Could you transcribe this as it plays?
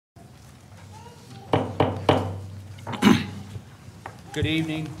Good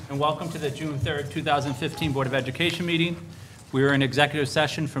evening, and welcome to the June 3rd, 2015 Board of Education meeting. We are in executive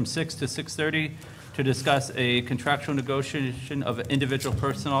session from 6 to 6:30 to discuss a contractual negotiation of individual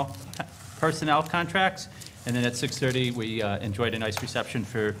personnel contracts. And then at 6:30, we enjoyed a nice reception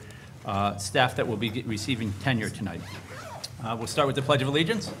for staff that will be receiving tenure tonight. We'll start with the Pledge of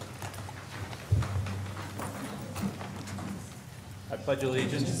Allegiance. I pledge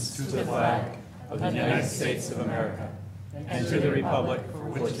allegiance to the flag of the United States of America and to the republic for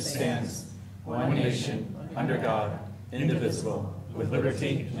which it stands, one nation, under God, indivisible, with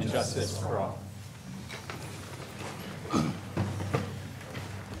liberty and justice for all.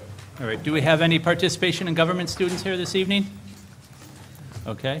 All right, do we have any participation in government students here this evening?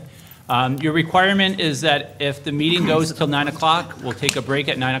 Okay. Your requirement is that if the meeting goes till 9 o'clock, we'll take a break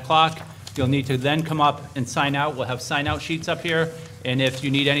at 9 o'clock. You'll need to then come up and sign out. We'll have sign-out sheets up here, and if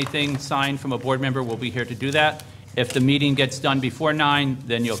you need anything signed from a board member, we'll be here to do that. If the meeting gets done before 9,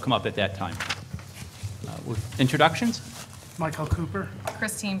 then you'll come up at that time. With introductions? Michael Cooper.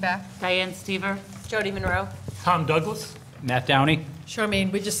 Christine Beck. Diane Stever. Jody Monroe. Tom Douglas. Matt Downey?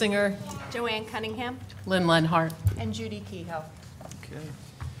 Charmaine Widgesinger. Joanne Cunningham. Lynn Lenhart. And Judy Kehoe.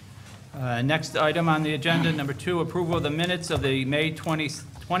 Okay. Next item on the agenda, number 2, approval of the minutes of the May 20th,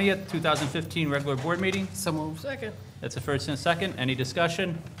 2015 regular board meeting. So moved. Second. That's a first and a second. Any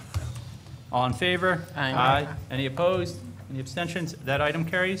discussion? All in favor? Aye. Any opposed? Any abstentions? That item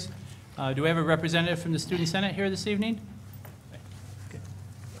carries. Do we have a representative from the Student Senate here this evening? Okay.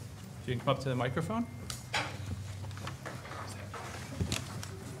 If you can come up to the microphone.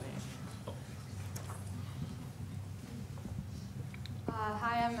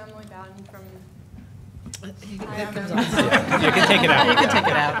 Hi, I'm Emily Bowden from... You can take it out. You can take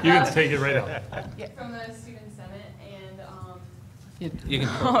it out. You can take it right out. from the Student Senate, and You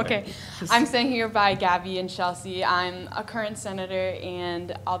can. okay, I'm sent here by Gabby and Chelsea. I'm a current senator,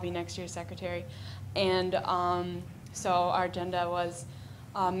 and I'll be next year's secretary. And so our agenda was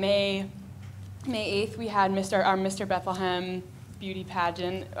May 8th. We had our Mr. Bethlehem beauty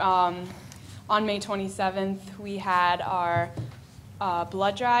pageant. On May 27th, we had our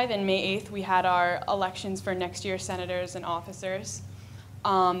blood drive, and May 8th, we had our elections for next year's senators and officers.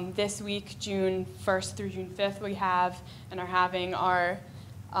 This week, June 1st through June 5th, we have and are having our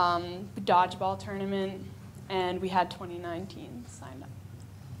dodgeball tournament, and we had 29 teams signed up.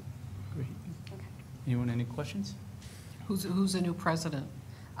 Great. Okay. Anyone, any questions? Who's the new president?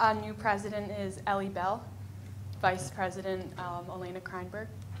 New president is Ellie Bell, vice president Elena Kreinberg.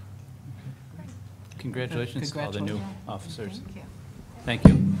 Congratulations to all the new Congratulations. officers. Thank you. Thank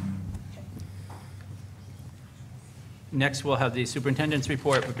you. Next, we'll have the superintendent's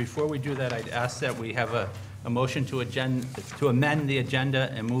report, but before we do that, I'd ask that we have a motion to amend the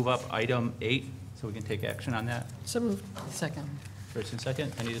agenda and move up item 8, so we can take action on that. So moved. Second. First and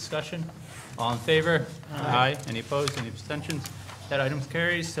second, any discussion? All in favor? Aye. Any opposed, any abstentions? That item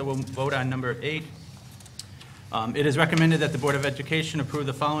carries, so we'll vote on number 8. It is recommended that the Board of Education approve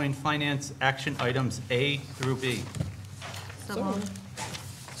the following finance action items A through B. So moved.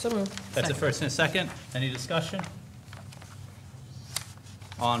 So moved. That's a first and a second. Any discussion?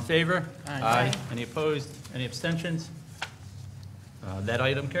 All in favor? Aye. Any opposed? Any abstentions? That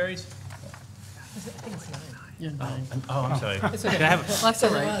item carries? You're nine. Oh, I'm sorry. It's okay. Can I have, Left or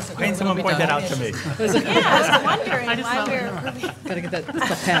right? can someone point that out to me? I was wondering why we're approving. Gotta get that,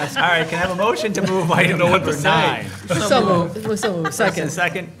 that's a pass. All right, can I have a motion to move item number 9? So moved. So moved. First and Second.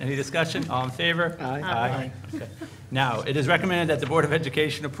 second, any discussion? All in favor? Aye. Okay. Now, it is recommended that the Board of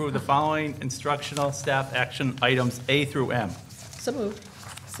Education approve the following instructional staff action items A through M. So moved.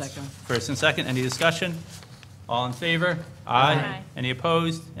 Second. First and second, any discussion? All in favor? Aye. Any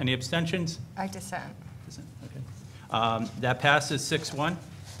opposed? Any abstentions? I dissent. Okay. That passes 6-1.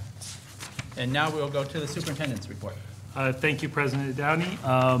 And now we'll go to the superintendent's report. Thank you, President Downey.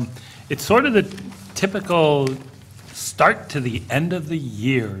 It's sort of the typical start to the end of the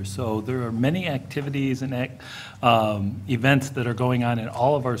year, so there are many activities and events that are going on in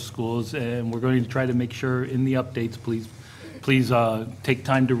all of our schools, and we're going to try to make sure in the updates, please take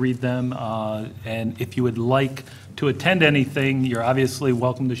time to read them, and if you would like to attend anything, you're obviously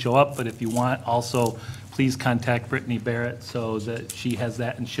welcome to show up, but if you want, also, please contact Brittany Barrett so that she has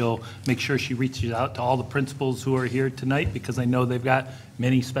that, and she'll make sure she reaches out to all the principals who are here tonight, because I know they've got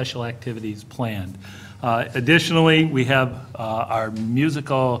many special activities planned. Additionally, we have our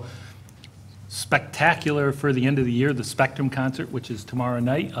musical spectacular for the end of the year, the Spectrum Concert, which is tomorrow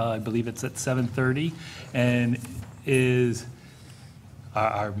night. I believe it's at 7:30, and is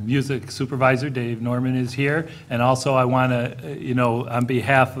our music supervisor, Dave Norman, is here. And also, I want to, on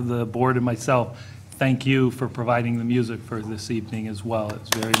behalf of the board and myself, thank you for providing the music for this evening as well. It's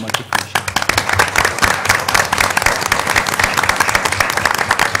very much appreciated.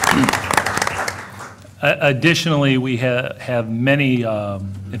 Additionally, we have many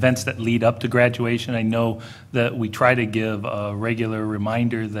events that lead up to graduation. I know that we try to give a regular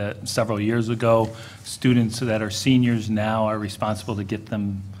reminder that several years ago, students that are seniors now are responsible to get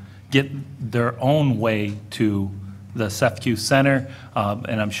their own way to the CEFCU Center,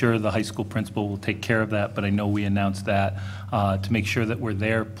 and I'm sure the high school principal will take care of that, but I know we announced that to make sure that we're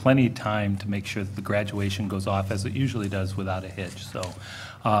there plenty of time to make sure that the graduation goes off as it usually does without a hitch. So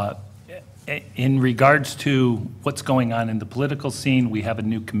in regards to what's going on in the political scene, we have a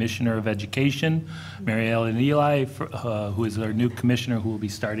new Commissioner of Education, Mary Ellen Eli, who is our new commissioner who will be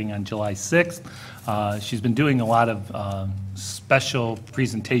starting on July 6th. She's been doing a lot of special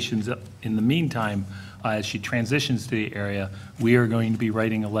presentations in the meantime. As she transitions to the area, we are going to be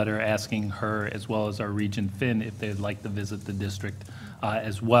writing a letter asking her, as well as our Region Fin, if they'd like to visit the district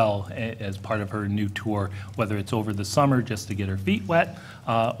as well as part of her new tour, whether it's over the summer just to get her feet wet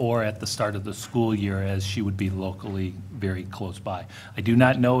or at the start of the school year, as she would be locally very close by. I do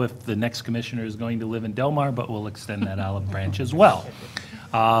not know if the next commissioner is going to live in Delmar, but we'll extend that olive branch as well.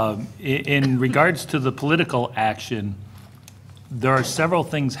 In regards to the political action, there are several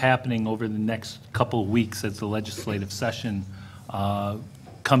things happening over the next couple of weeks as the legislative session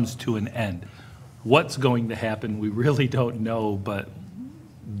comes to an end. What's going to happen, we really don't know, but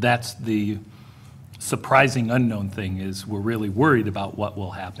that's the surprising unknown thing, is we're really worried about what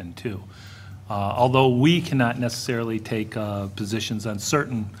will happen too. Although we cannot necessarily take positions on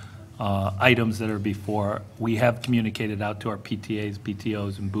certain items that are before, we have communicated out to our PTAs,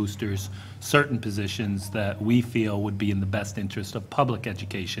 PTOs, and boosters certain positions that we feel would be in the best interest of public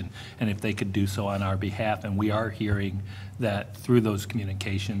education, and if they could do so on our behalf. And we are hearing that through those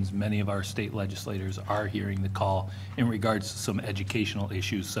communications, many of our state legislators are hearing the call in regards to some educational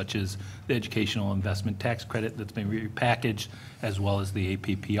issues, such as the Educational Investment Tax Credit that's been repackaged, as well as the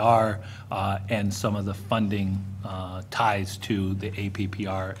APPR, and some of the funding ties to the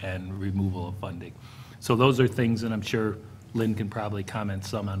APPR and removal of funding. So those are things, and I'm sure Lynn can probably comment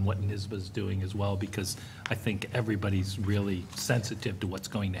some on what NYSBA's doing as well, because I think everybody's really sensitive to what's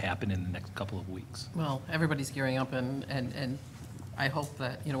going to happen in the next couple of weeks. Well, everybody's gearing up, and I hope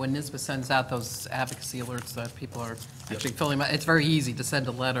that, you know, when NYSBA sends out those advocacy alerts, that people are actually filling them out. It's very easy to send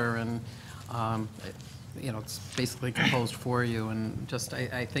a letter, and, you know, it's basically composed for you, and just,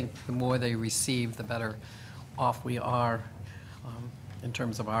 I think the more they receive, the better off we are in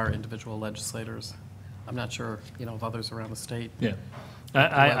terms of our individual legislators. I'm not sure, you know, of others around the state. Yeah.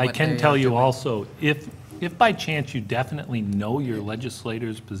 I can tell you also, if by chance you definitely know your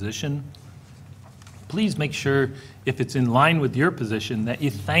legislator's position, please make sure, if it's in line with your position, that you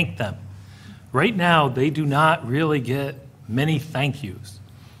thank them. Right now, they do not really get many thank yous.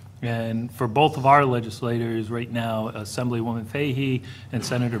 And for both of our legislators right now, Assemblywoman Fahey and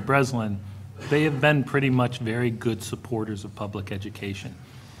Senator Breslin, they have been pretty much very good supporters of public education.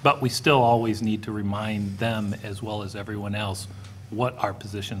 But we still always need to remind them, as well as everyone else, what our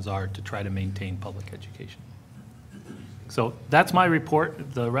positions are to try to maintain public education. So that's my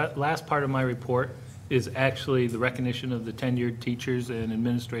report. The last part of my report is actually the recognition of the tenured teachers and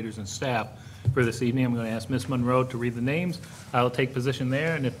administrators and staff for this evening. I'm going to ask Ms. Monroe to read the names. I'll take position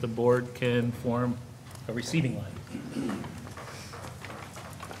there, and if the board can form a receiving line.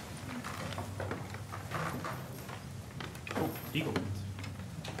 Oh, Eagle.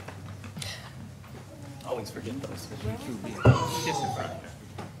 Always forget those. Just in front.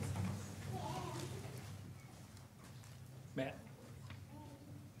 Matt.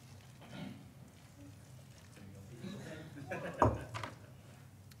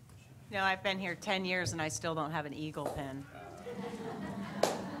 No, I've been here 10 years and I still don't have an eagle pin.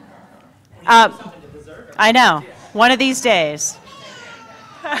 I know, one of these days.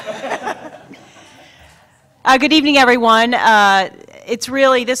 Good evening, everyone.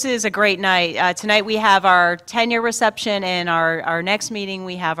 This is a great night. Tonight we have our tenure reception, and our next meeting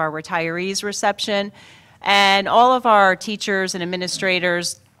we have our retirees reception. And all of our teachers and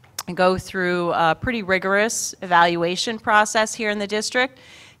administrators go through a pretty rigorous evaluation process here in the district.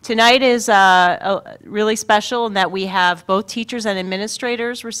 Tonight is really special in that we have both teachers and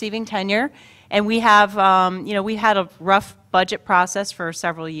administrators receiving tenure. And we have, we've had a rough budget process for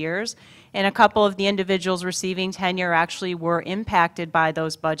several years. And a couple of the individuals receiving tenure actually were impacted by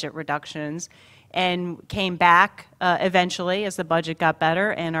those budget reductions and came back eventually as the budget got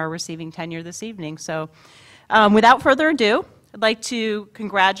better and are receiving tenure this evening. So without further ado, I'd like to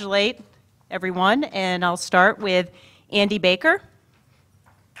congratulate everyone, and I'll start with Andy Baker.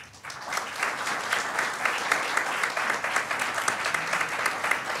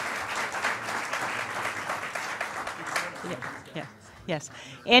 Yes.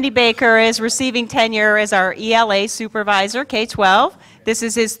 Andy Baker is receiving tenure as our ELA supervisor, K-12. This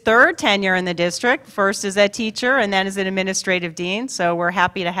is his third tenure in the district, first as a teacher and then as an administrative dean, so we're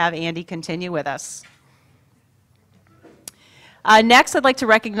happy to have Andy continue with us. Next, I'd like to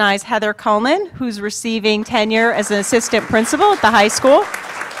recognize Heather Coleman, who's receiving tenure as an assistant principal at the high school.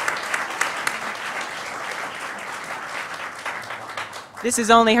 This is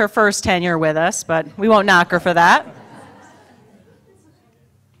only her first tenure with us, but we won't knock her for that.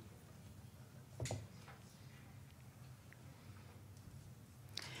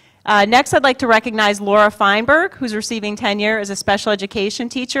 Next, I'd like to recognize Laura Feinberg, who's receiving tenure as a special education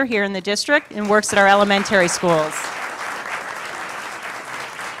teacher here in the district and works at our elementary schools.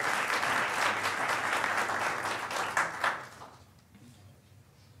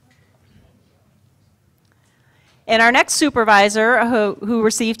 And our next supervisor who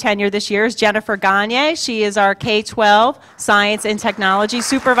received tenure this year is Jennifer Gagne. She is our K-12 Science and Technology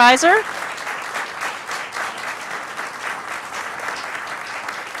Supervisor.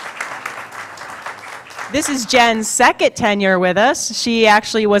 This is Jen's second tenure with us. She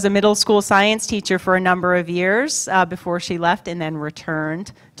actually was a middle school science teacher for a number of years before she left and then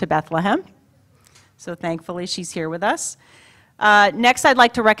returned to Bethlehem. So thankfully she's here with us. Next, I'd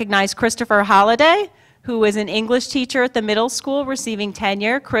like to recognize Christopher Holliday, who is an English teacher at the middle school receiving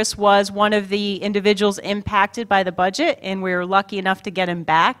tenure. Chris was one of the individuals impacted by the budget, and we were lucky enough to get him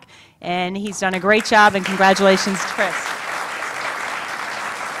back. And he's done a great job, and congratulations to Chris.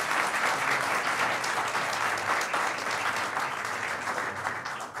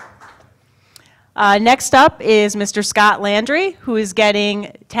 Next up is Mr. Scott Landry, who is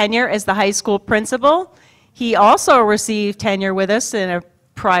getting tenure as the high school principal. He also received tenure with us in a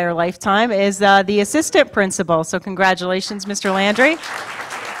prior lifetime as the assistant principal. So congratulations, Mr. Landry.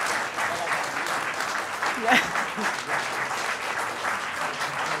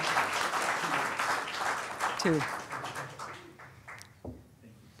 Two.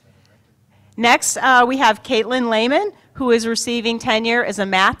 Next, we have Caitlin Lehman, who is receiving tenure as a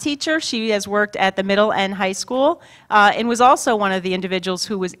math teacher. She has worked at the middle and high school and was also one of the individuals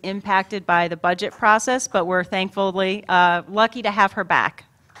who was impacted by the budget process, but we're thankfully lucky to have her back.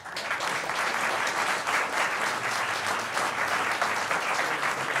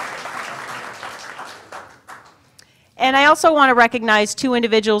 And I also want to recognize two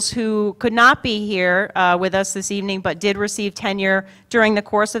individuals who could not be here with us this evening, but did receive tenure during the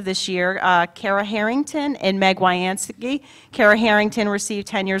course of this year, Kara Harrington and Meg Wyansky. Kara Harrington received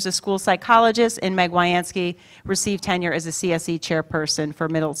tenure as a school psychologist, and Meg Wyansky received tenure as a CSE chairperson for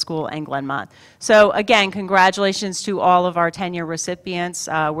middle school and Glenmont. So again, congratulations to all of our tenure recipients.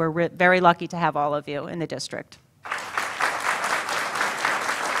 We're very lucky to have all of you in the district.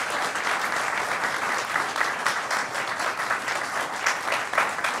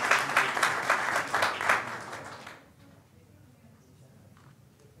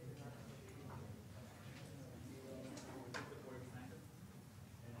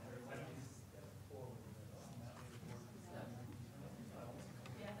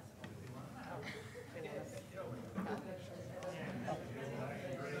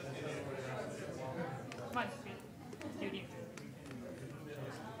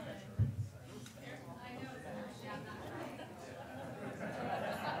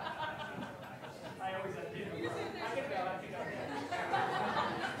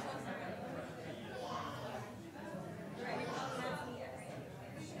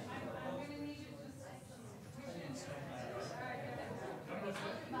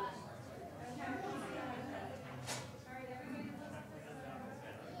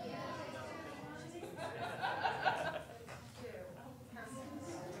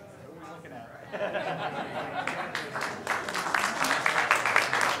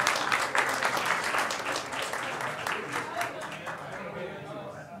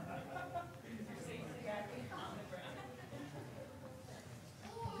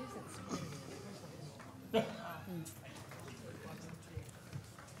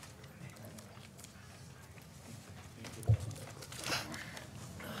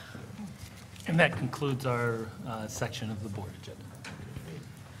 And that concludes our section of the board agenda.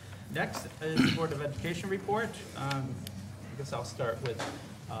 Next is Board of Education report. I guess I'll start with,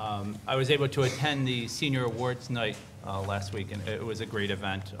 I was able to attend the senior awards night last week, and it was a great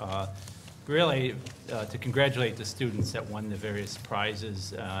event. Really, to congratulate the students that won the various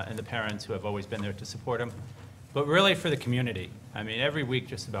prizes and the parents who have always been there to support them, but really for the community. I mean, every week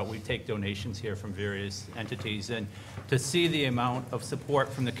just about we take donations here from various entities, and to see the amount of support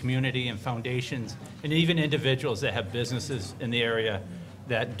from the community and foundations and even individuals that have businesses in the area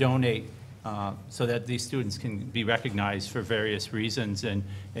that donate so that these students can be recognized for various reasons and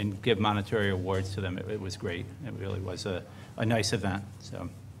give monetary awards to them. It was great. It really was a nice event, so.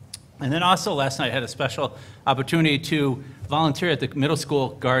 And then also last night I had a special opportunity to volunteer at the middle school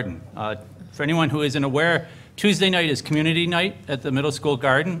garden. For anyone who isn't aware, Tuesday night is community night at the middle school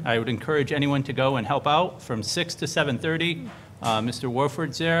garden. I would encourage anyone to go and help out from 6 to 7:30. Mr.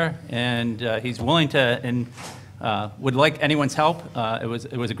 Warford's there, and he's willing to and would like anyone's help. It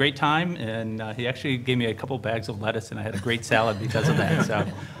was a great time, and he actually gave me a couple bags of lettuce, and I had a great salad because of that. So,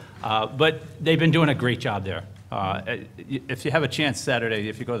 but they've been doing a great job there. If you have a chance Saturday,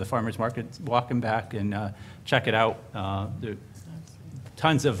 if you go to the farmers market, walk them back and check it out. There are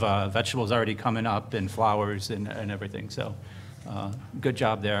tons of vegetables already coming up and flowers and everything. So good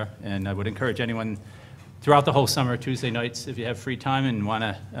job there. And I would encourage anyone throughout the whole summer, Tuesday nights, if you have free time and want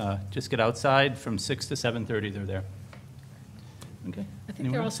to just get outside from 6 to 7:30, they're there. Okay. I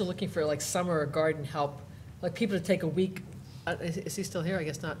think they're also looking for like summer or garden help, like people to take a week. Is he still here? I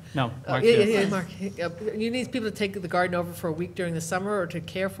guess not. No, Mark's Yeah, here. Mark. You need people to take the garden over for a week during the summer or to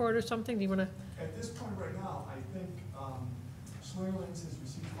care for it or something? Do you want to? At this point right now, I think Slingerlands has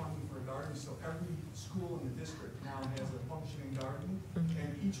received funding for a garden, so every school in the district now has a functioning garden, and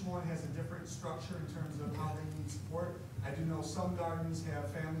each one has a different structure in terms of how they need support. I do know some gardens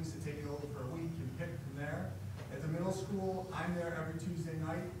have families that take it over for a week and pick from there. At the middle school, I'm there every Tuesday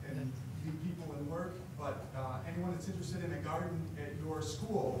night and meet people in work, but anyone that's interested in a garden at your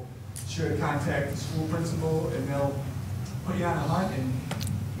school should contact the school principal, and they'll put you on a hunt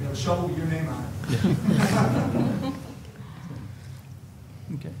and shovel your name on it.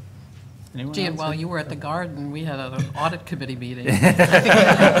 Okay. Anyone Gee, and else? while you were at the garden, we had an audit committee meeting. I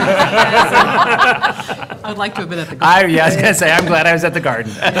would like to have been at the garden. I was going to say, I'm glad I was at the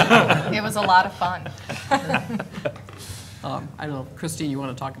garden. It was a lot of fun. I don't know, Christine, you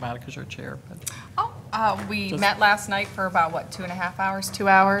want to talk about it because you're chair, but. We met last night for about, 2.5 hours, 2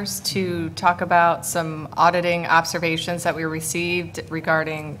 hours, to talk about some auditing observations that we received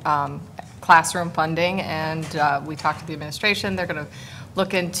regarding classroom funding, and we talked to the administration. They're going to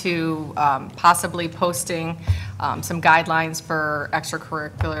look into possibly posting some guidelines for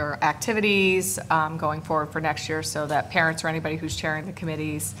extracurricular activities going forward for next year, so that parents or anybody who's chairing the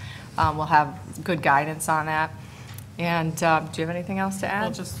committees will have good guidance on that. And do you have anything else to add?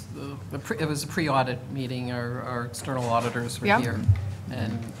 Well, just, it was a pre-audit meeting. Our external auditors were Yeah. here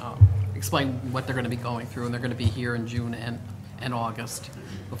and explained what they're going to be going through, and they're going to be here in June and August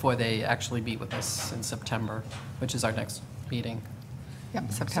before they actually meet with us in September, which is our next meeting.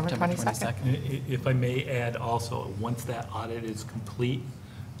 Yep, September 22nd. If I may add also, once that audit is complete,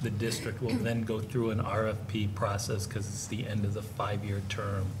 the district will then go through an RFP process because it's the end of the 5-year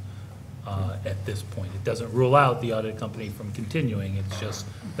term at this point. It doesn't rule out the audit company from continuing, it's just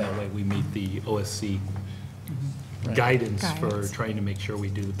that way we meet the OSC guidance for Guidance. trying to make sure we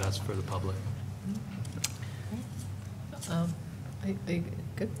do the best for the public. Are you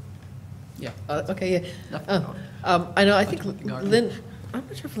good? Yeah. Okay, yeah. Nothing. I know, I think Garden. Lynn, I'm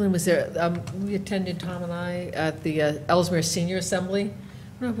not sure if Lynn was there. We attended, Tom and I, at the Ellesmere Senior Assembly.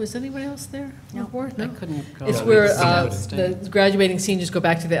 I don't know, was anybody else there? No. I couldn't go. It's Yeah, where we the graduating seniors go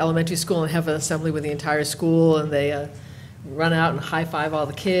back to the elementary school and have an assembly with the entire school, and they run out and high-five all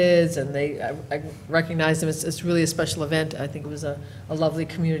the kids, and I recognize them. It's really a special event. I think it was a lovely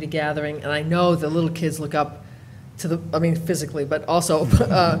community gathering, and I know the little kids look up to physically, but also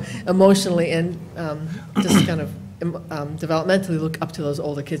emotionally and just kind of developmentally look up to those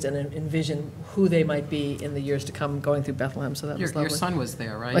older kids and envision who they might be in the years to come going through Bethlehem, so that was lovely. Your son was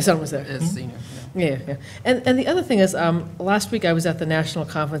there, right? My son was there. As senior, Yeah, yeah. And the other thing is, last week I was at the National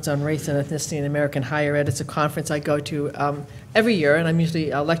Conference on Race and Ethnicity in American Higher Ed. It's a conference I go to every year, and I'm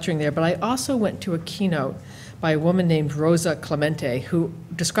usually lecturing there, but I also went to a keynote by a woman named Rosa Clemente, who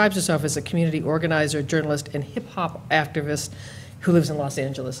describes herself as a community organizer, journalist, and hip-hop activist who lives in Los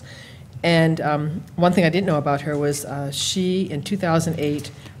Angeles. And one thing I didn't know about her was she, in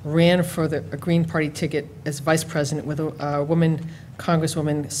 2008, ran for a Green Party ticket as vice president with a woman,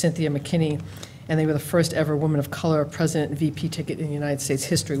 Congresswoman Cynthia McKinney, and they were the first ever woman of color president and VP ticket in United States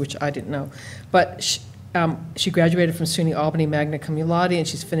history, which I didn't know. But she graduated from SUNY Albany magna cum laude, and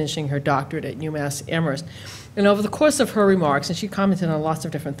she's finishing her doctorate at UMass Amherst. And over the course of her remarks, and she commented on lots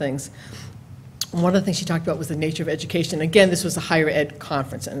of different things, one of the things she talked about was the nature of education. Again, this was a higher ed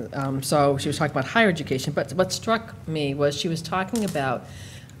conference, and so she was talking about higher education. But what struck me was she was talking about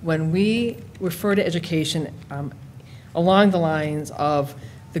when we refer to education along the lines of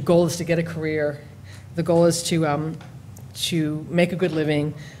the goal is to get a career, the goal is to make a good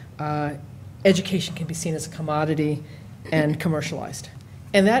living, education can be seen as a commodity and commercialized.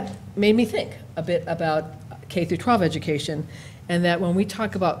 And that made me think a bit about K through 12 education, and that when we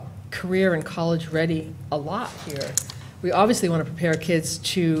talk about career and college ready a lot here, we obviously want to prepare kids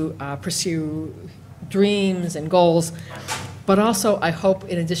to pursue dreams and goals, but also I hope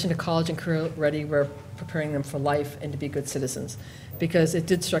in addition to college and career ready, we're preparing them for life and to be good citizens. Because it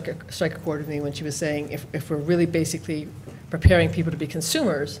did strike a chord with me when she was saying if we're really basically preparing people to be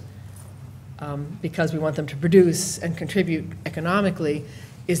consumers because we want them to produce and contribute economically,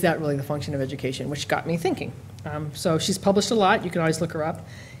 is that really the function of education? Which got me thinking. So she's published a lot. You can always look her up.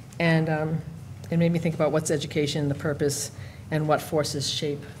 And it made me think about what's education, the purpose, and what forces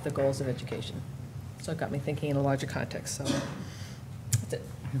shape the goals of education. So it got me thinking in a larger context. So that's it.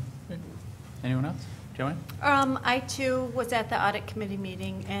 Anyone else? Joanne? I too was at the audit committee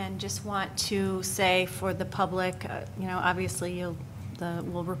meeting and just want to say for the public, you know, obviously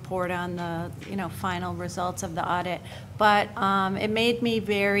we'll report on the, you know, final results of the audit, but it made me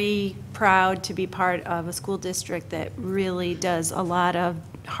very proud to be part of a school district that really does a lot of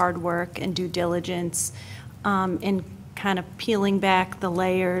hard work and due diligence in kind of peeling back the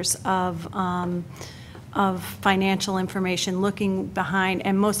layers of financial information, looking behind,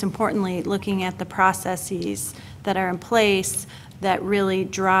 and most importantly, looking at the processes that are in place that really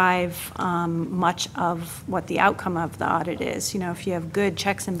drive much of what the outcome of the audit is. You know, if you have good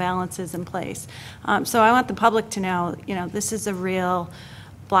checks and balances in place. So I want the public to know, you know, this is a real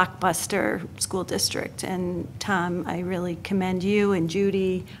blockbuster school district. And Tom, I really commend you and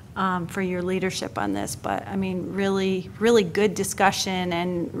Judy for your leadership on this. But I mean, really, really good discussion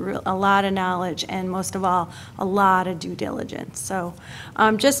and a lot of knowledge, and most of all, a lot of due diligence. So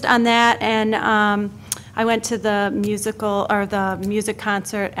just on that, and I went to the music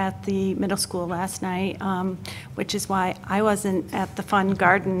concert at the middle school last night, which is why I wasn't at the Fun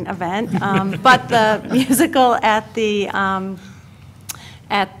Garden event. But the musical at the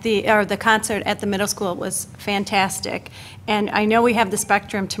concert at the middle school was fantastic. And I know we have the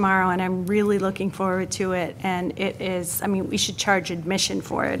Spectrum tomorrow, and I'm really looking forward to it. And it is, I mean, we should charge admission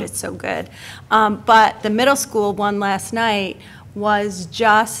for it. It's so good. But the middle school one last night was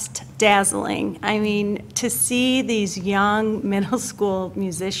just dazzling. I mean, to see these young middle school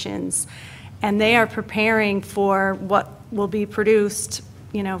musicians, and they are preparing for what will be produced,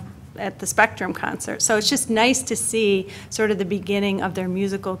 you know, at the Spectrum concert. So it's just nice to see sort of the beginning of their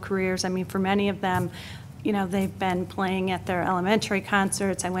musical careers. I mean, for many of them, you know, they've been playing at their elementary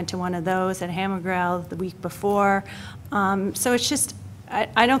concerts. I went to one of those at Hammergrell the week before. So it's just,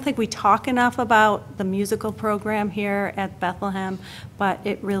 I don't think we talk enough about the musical program here at Bethlehem, but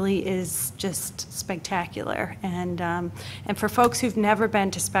it really is just spectacular. And for folks who've never been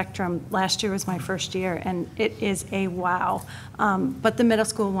to Spectrum, last year was my first year, and it is a wow. But the middle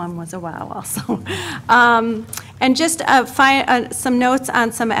school one was a wow also. And just some notes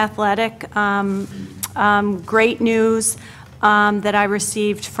on some athletic great news that I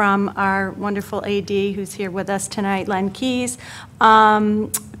received from our wonderful AD who's here with us tonight, Len Keys. A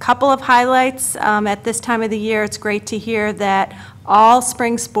couple of highlights at this time of the year. It's great to hear that all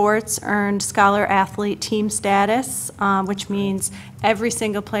spring sports earned Scholar Athlete team status, which means every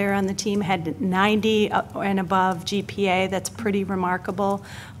single player on the team had 90 and above GPA. That's pretty remarkable.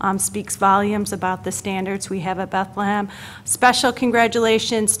 Speaks volumes about the standards we have at Bethlehem. Special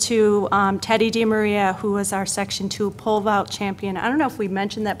congratulations to Teddy DiMaria, who was our Section 2 pole vault champion. I don't know if we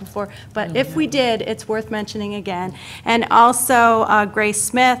mentioned that before, but if we did, it's worth mentioning again. And also Grace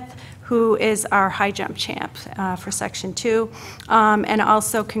Smith, who is our high jump champ for Section 2. And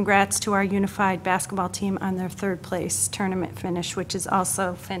also congrats to our unified basketball team on their third place tournament finish, which is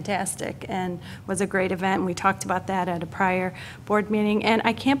also fantastic and was a great event. We talked about that at a prior board meeting. And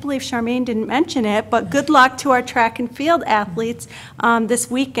I can't believe Charmaine didn't mention it, but good luck to our track and field athletes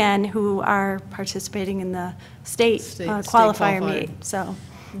this weekend who are participating in the state qualifier meet. So.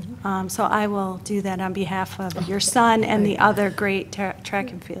 So I will do that on behalf of your son and the other great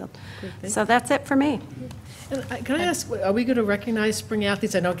track and field. So that's it for me. And can I ask, are we going to recognize spring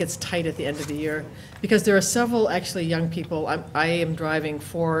athletes? I know it gets tight at the end of the year, because there are several actually young people. I am driving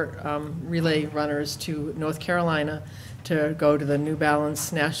 4 relay runners to North Carolina to go to the New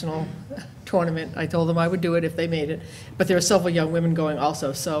Balance National Tournament. I told them I would do it if they made it. But there are several young women going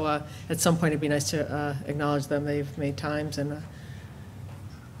also. So at some point it'd be nice to acknowledge them. They've made times and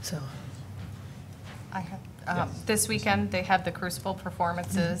so. I have, this weekend, they had the Crucible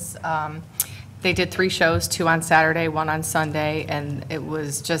performances. They did 3 shows, 2 on Saturday, 1 on Sunday, and it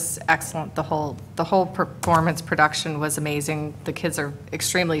was just excellent. The whole performance production was amazing. The kids are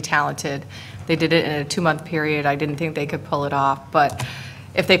extremely talented. They did it in a 2-month period. I didn't think they could pull it off, but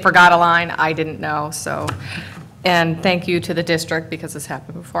if they forgot a line, I didn't know. So And thank you to the district, because this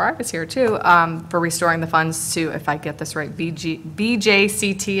happened before I was here too, for restoring the funds to, if I get this right,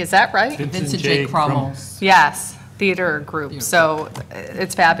 BJCT, is that right? Vincent J. Crummels. Yes, theater group. So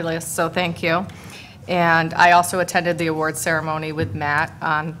it's fabulous, so thank you. And I also attended the awards ceremony with Matt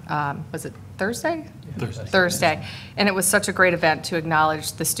on, was it Thursday? Thursday. And it was such a great event to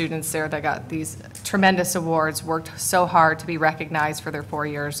acknowledge the students there that got these tremendous awards, worked so hard to be recognized for their 4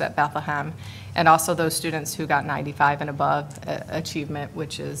 years at Bethlehem, and also those students who got 95 and above achievement,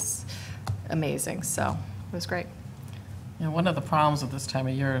 which is amazing. So it was great. Yeah, one of the problems with this time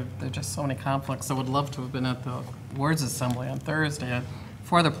of year, there are just so many conflicts. I would love to have been at the awards assembly on Thursday. I had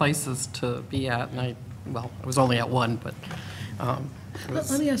 4 other places to be at, and I was only at one, but it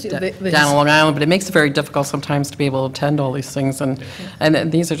was Let me ask you, down on Long Island, but it makes it very difficult sometimes to be able to attend all these things, and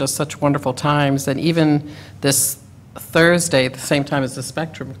these are just such wonderful times. And even this Thursday, at the same time as the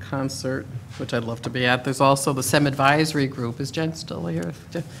Spectrum concert, which I'd love to be at, there's also the STEM Advisory Group. Is Jen still here?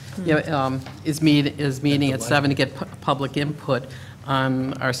 Is meeting at 7 to get public input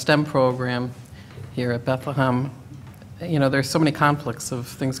on our STEM program here at Bethlehem. You know, there's so many conflicts of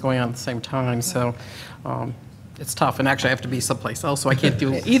things going on at the same time, so it's tough. And actually, I have to be someplace else, so I can't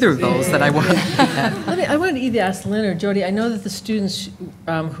do either of those that I want. I wanted to either ask Lynn or Jody, I know that the students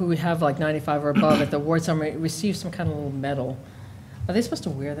who have like 95 or above at the award ceremony receive some kind of little medal. Are they supposed to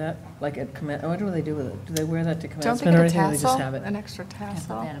wear that, like at I wonder what they do with it. Do they wear that to Don't commencement they or get a anything, or they just tassel? have it? An extra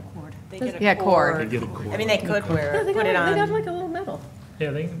tassel? They get a Yeah, cord. I mean, they could wear Yeah, it, they put got, it they got on. like a little medal. Yeah,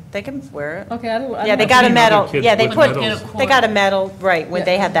 They can wear it. Okay, I don't. Yeah, they don't- got a seen medal, other kids yeah, they with put, medals. they got a medal, right, when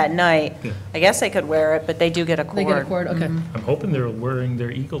they had that night. Yeah. I guess they could wear it, but they do get a cord. They get a cord, okay, I'm hoping they're wearing their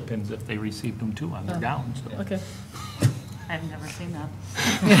eagle pins if they received them too on their gowns. so. okay. I've never seen that.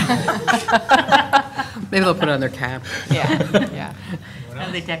 Maybe they'll put it on their cap. Yeah, yeah.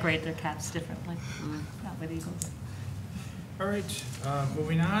 And they decorate their caps differently, not with eagles. All right,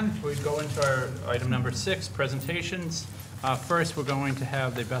 moving on, we go into our item number 6, presentations. First, we're going to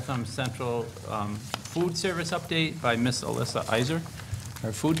have the Bethlehem Central Food Service update by Miss Alyssa Iser,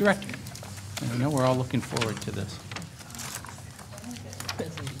 our food director. And I know we're all looking forward to this.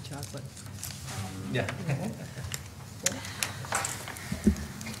 Yeah.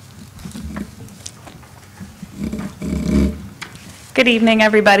 Good evening,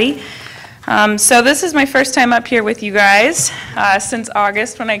 everybody. So this is my first time up here with you guys since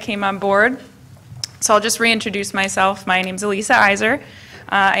August when I came on board. So I'll just reintroduce myself. My name's Elisa Iser.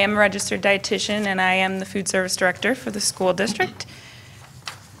 I am a registered dietitian and I am the food service director for the school district.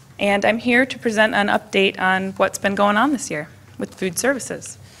 And I'm here to present an update on what's been going on this year with food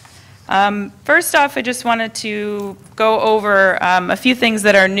services. First off, I just wanted to go over a few things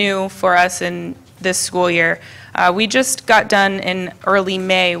that are new for us in this school year. We just got done in early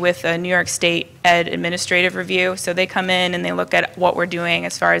May with a New York State Ed administrative review. So they come in and they look at what we're doing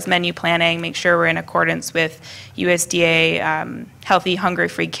as far as menu planning, make sure we're in accordance with USDA Healthy Hunger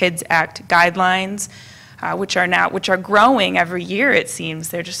Free Kids Act guidelines, which are growing every year, it seems.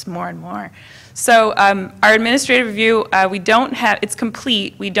 They're just more and more. So our administrative review, it's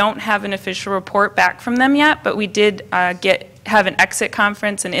complete. We don't have an official report back from them yet, but we did have an exit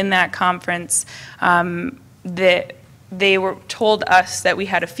conference, and in that conference, they told us that we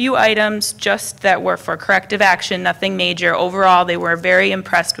had a few items just that were for corrective action, nothing major. Overall, they were very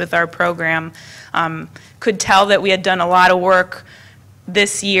impressed with our program. Could tell that we had done a lot of work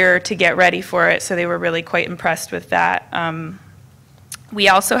this year to get ready for it, so they were really quite impressed with that. We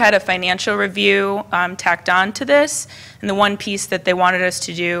also had a financial review tacked on to this, and the one piece that they wanted us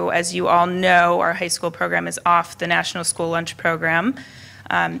to do, as you all know, our high school program is off the National School Lunch Program.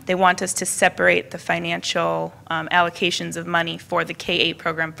 They want us to separate the financial allocations of money for the K-8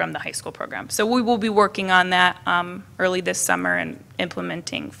 program from the high school program. So we will be working on that early this summer and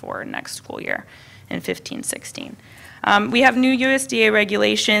implementing for next school year in 15-16. We have new USDA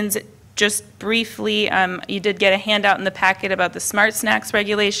regulations. Just briefly, you did get a handout in the packet about the Smart Snacks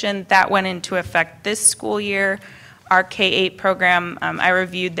regulation. That went into effect this school year. Our K-8 program, I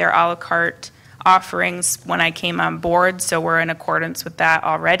reviewed their a la carte offerings when I came on board, so we're in accordance with that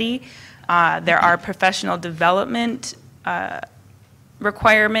already. There are professional development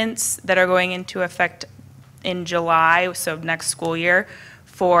requirements that are going into effect in July, so next school year,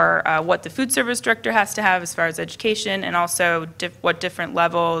 for what the food service director has to have as far as education, and also what different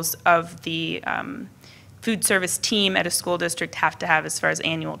levels of the food service team at a school district have to have as far as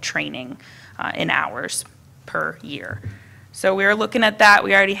annual training in hours per year. So we are looking at that.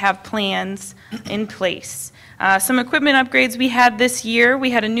 We already have plans in place. Some equipment upgrades we had this year.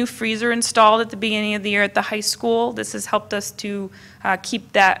 We had a new freezer installed at the beginning of the year at the high school. This has helped us to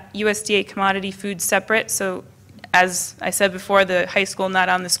keep that USDA commodity food separate. So as I said before, the high school not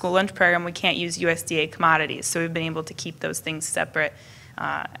on the school lunch program, we can't use USDA commodities. So we've been able to keep those things separate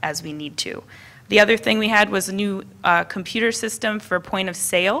as we need to. The other thing we had was a new computer system for point of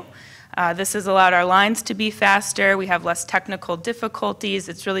sale. This has allowed our lines to be faster. We have less technical difficulties.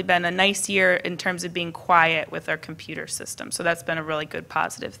 It's really been a nice year in terms of being quiet with our computer system. So that's been a really good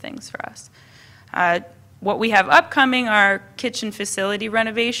positive things for us. What we have upcoming are kitchen facility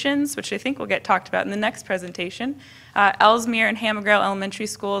renovations, which I think will get talked about in the next presentation. Ellesmere and Hammergrail Elementary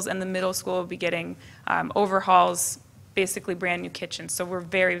Schools and the middle school will be getting overhauls, basically brand new kitchens. So we're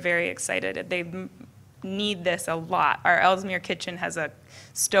very, very excited. They need this a lot. Our Ellesmere kitchen has a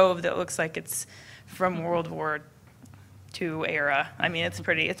stove that looks like it's from World War II era. I mean, it's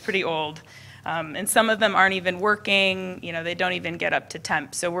pretty old. And some of them aren't even working, you know, they don't even get up to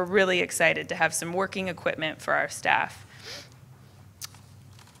temp. So we're really excited to have some working equipment for our staff.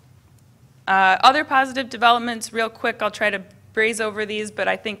 Other positive developments, real quick, I'll try to breeze over these, but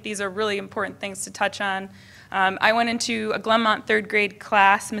I think these are really important things to touch on. I went into a Glenmont third grade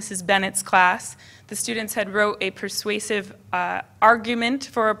class, Mrs. Bennett's class. The students had wrote a persuasive argument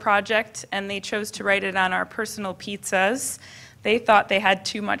for a project, and they chose to write it on our personal pizzas. They thought they had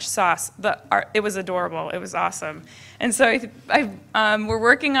too much sauce. It was adorable. It was awesome. And so we're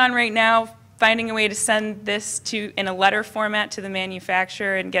working on right now finding a way to send this in a letter format to the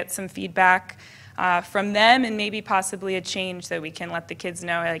manufacturer and get some feedback from them, and maybe possibly a change that we can let the kids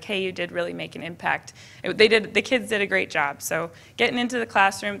know, like, hey, you did really make an impact. The kids did a great job. So getting into the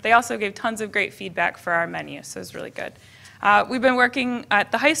classroom, they also gave tons of great feedback for our menu, so it was really good. We've been working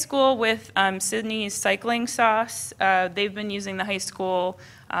at the high school with Sydney's Cycling Sauce. They've been using the high school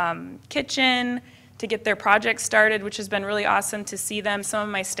kitchen to get their projects started, which has been really awesome to see them. Some of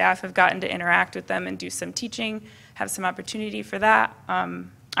my staff have gotten to interact with them and do some teaching, have some opportunity for that.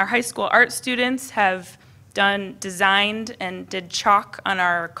 Our high school art students have designed and did chalk on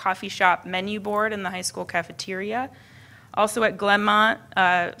our coffee shop menu board in the high school cafeteria. Also at Glenmont,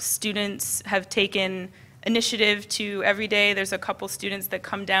 students have taken initiative to every day. There's a couple students that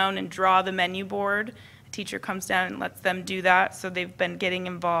come down and draw the menu board. A teacher comes down and lets them do that, so they've been getting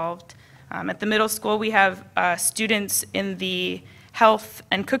involved. At the middle school, we have students in the health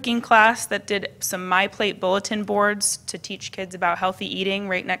and cooking class that did some My Plate bulletin boards to teach kids about healthy eating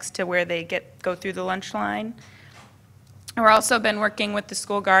right next to where they go through the lunch line. We're also been working with the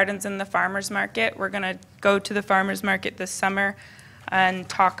school gardens and the farmers market. We're going to go to the farmers market this summer and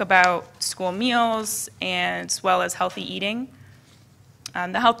talk about school meals and as well as healthy eating.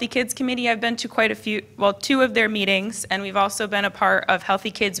 The Healthy Kids Committee, I've been to two of their meetings, and we've also been a part of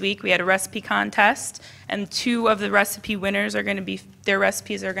Healthy Kids Week. We had a recipe contest, and two of the recipe winners are going to be, their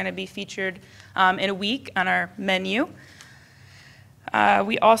recipes are going to be featured in a week on our menu.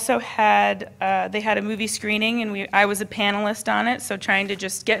 We also had, they had a movie screening, and I was a panelist on it, so trying to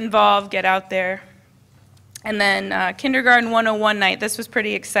just get involved, get out there. And then Kindergarten 101 night, this was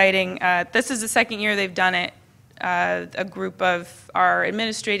pretty exciting. This is the second year they've done it. A group of our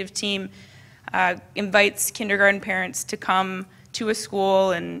administrative team invites kindergarten parents to come to a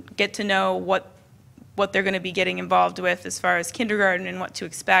school and get to know what they're going to be getting involved with as far as kindergarten and what to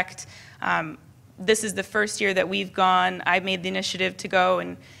expect. This is the first year that we've gone. I made the initiative to go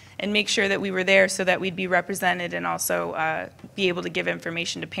and make sure that we were there so that we'd be represented and also be able to give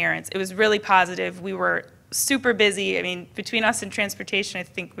information to parents. It was really positive. We were super busy. I mean, between us and transportation, I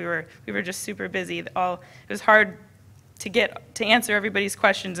think we were just super busy. It was hard to answer everybody's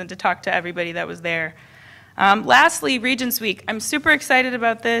questions and to talk to everybody that was there. Lastly, Regents Week. I'm super excited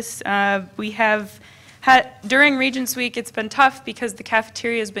about this. We have had, during Regents Week, it's been tough because the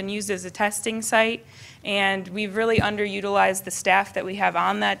cafeteria has been used as a testing site, and we've really underutilized the staff that we have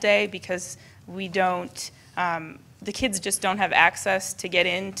on that day because we don't, the kids just don't have access to get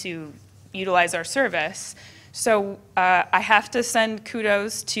in to utilize our service. So I have to send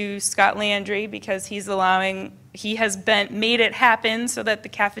kudos to Scott Landry because he has made it happen so that the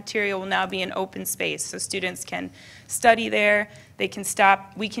cafeteria will now be an open space. So students can study there, they can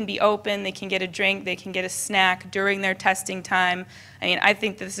stop, we can be open, they can get a drink, they can get a snack during their testing time. I mean, I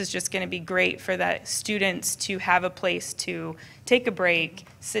think this is just going to be great for the students to have a place to take a break,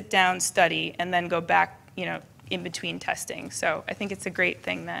 sit down, study, and then go back, you know, in between testing. So I think it's a great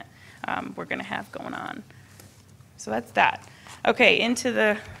thing that we're going to have going on. So that's that. Okay, into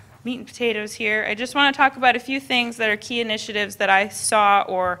the meat and potatoes here. I just want to talk about a few things that are key initiatives that I saw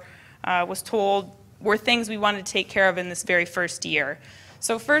or was told were things we wanted to take care of in this very first year.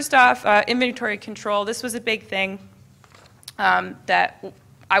 So first off, inventory control. This was a big thing that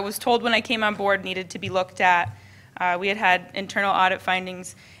I was told when I came on board needed to be looked at. We had internal audit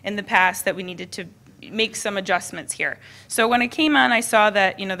findings in the past that we needed to make some adjustments here. So when I came on, I saw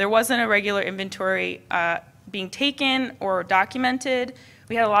that, there wasn't a regular inventory being taken or documented.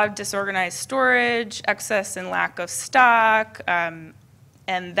 We had a lot of disorganized storage, excess and lack of stock, and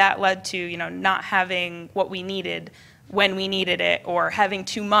that led to, not having what we needed when we needed it, or having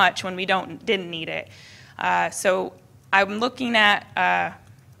too much when we didn't need it. So I was looking at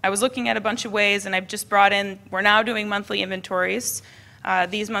a bunch of ways, and I've just brought in, we're now doing monthly inventories.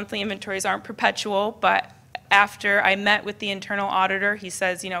 These monthly inventories aren't perpetual, but after I met with the internal auditor, he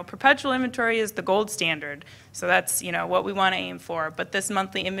says, perpetual inventory is the gold standard. So that's, what we want to aim for. But this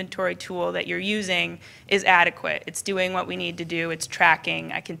monthly inventory tool that you're using is adequate. It's doing what we need to do. It's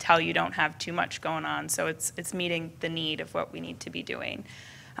tracking. I can tell you don't have too much going on. So it's meeting the need of what we need to be doing.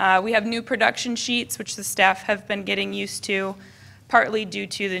 We have new production sheets, which the staff have been getting used to, partly due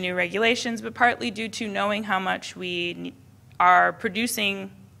to the new regulations, but partly due to knowing how much we are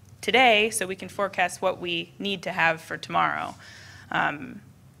producing today, so we can forecast what we need to have for tomorrow.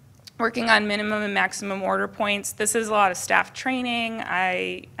 Working on minimum and maximum order points. This is a lot of staff training.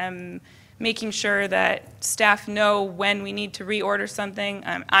 I am making sure that staff know when we need to reorder something.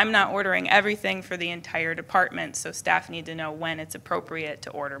 I'm not ordering everything for the entire department, so staff need to know when it's appropriate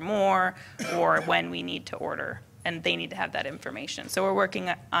to order more or when we need to order, and they need to have that information. So we're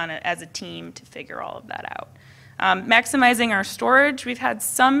working on it as a team to figure all of that out. Maximizing our storage. We've had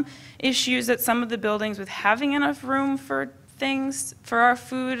some issues at some of the buildings with having enough room for things, for our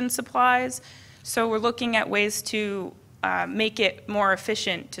food and supplies. So we're looking at ways to make it more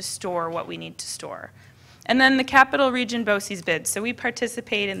efficient to store what we need to store. And then the Capital Region BOCES bids. So we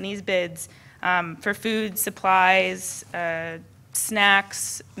participate in these bids for food, supplies,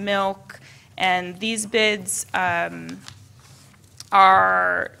 snacks, milk, and these bids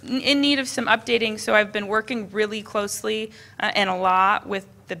are in need of some updating, so I've been working really closely and a lot with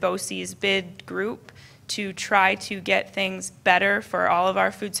the BOCES bid group to try to get things better for all of our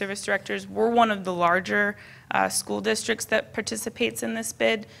food service directors. We're one of the larger school districts that participates in this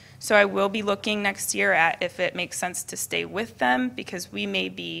bid, so I will be looking next year at if it makes sense to stay with them, because we may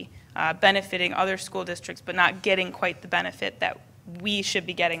be benefiting other school districts but not getting quite the benefit that we should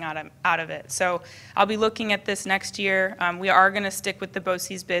be getting out of it. So I'll be looking at this next year. We are going to stick with the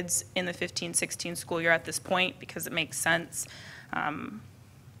BOCES bids in the 15-16 school year at this point because it makes sense,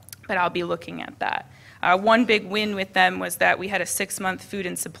 but I'll be looking at that. One big win with them was that we had a 6-month food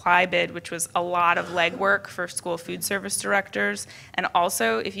and supply bid, which was a lot of legwork for school food service directors. And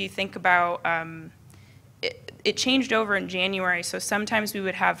also, if you think about, it changed over in January, so sometimes we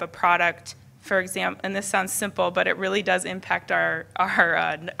would have a product, for example, and this sounds simple, but it really does impact our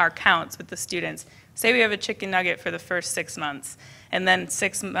counts with the students. Say we have a chicken nugget for the first 6 months, and then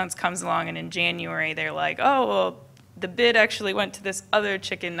 6 months comes along, and in January they're like, oh, well, the bid actually went to this other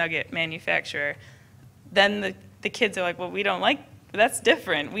chicken nugget manufacturer. Then the kids are like, well, we don't like, that's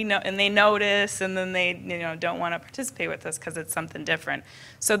different. We know, and they notice, and then they don't want to participate with us because it's something different.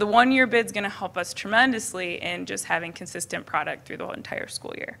 So the 1-year bid's going to help us tremendously in just having consistent product through the whole entire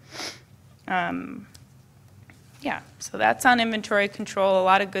school year. Yeah, so that's on inventory control. A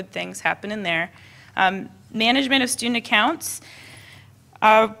lot of good things happen in there. Management of student accounts.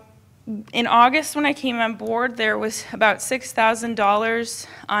 In August, when I came on board, there was about $6,000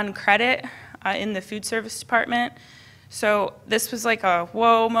 on credit in the food service department. So this was like a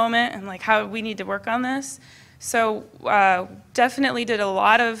whoa moment, and like, how we need to work on this. So definitely did a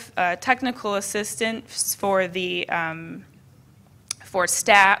lot of technical assistance for the for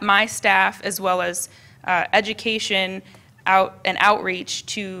staff, my staff, as well as education and outreach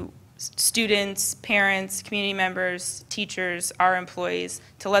to students, parents, community members, teachers, our employees,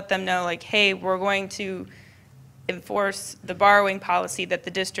 to let them know, like, hey, we're going to enforce the borrowing policy that the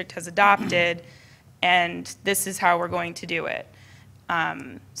district has adopted, and this is how we're going to do it.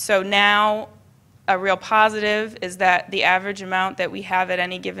 So now a real positive is that the average amount that we have at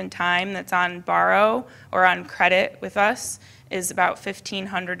any given time that's on borrow or on credit with us is about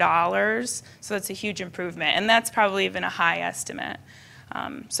 $1,500, so that's a huge improvement, and that's probably even a high estimate.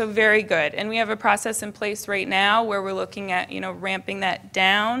 So very good, and we have a process in place right now where we're looking at ramping that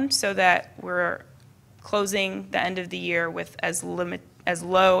down so that we're closing the end of the year with as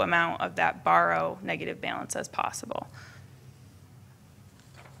low amount of that borrow negative balance as possible.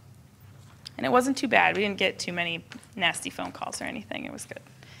 And it wasn't too bad. We didn't get too many nasty phone calls or anything. It was good.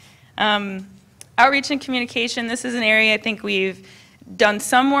 Outreach and communication, this is an area I think we've done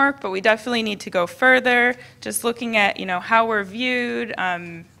some work, but we definitely need to go further. Just looking at how we're viewed.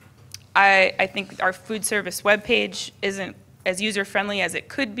 I think our food service webpage isn't as user-friendly as it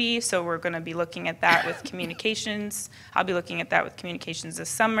could be, so we're going to be looking at that with communications. I'll be looking at that with communications this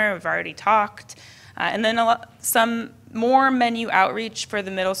summer. We've already talked. And then some more menu outreach for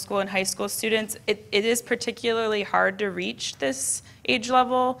the middle school and high school students. It is particularly hard to reach this age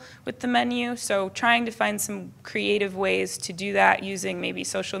level with the menu, so trying to find some creative ways to do that using maybe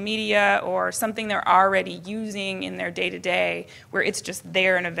social media or something they're already using in their day-to-day where it's just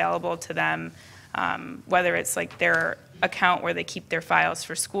there and available to them, whether it's like their account where they keep their files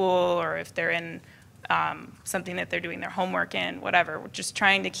for school or if they're in something that they're doing their homework in, whatever. We're just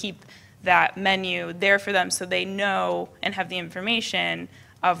trying to keep that menu there for them so they know and have the information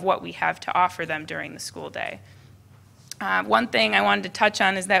of what we have to offer them during the school day. One thing I wanted to touch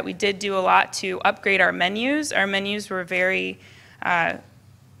on is that we did do a lot to upgrade our menus. Our menus were very so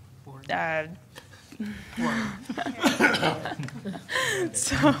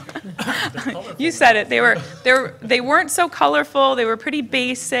you said it. They weren't so colorful. They were pretty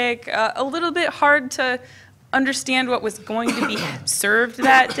basic, a little bit hard to understand what was going to be served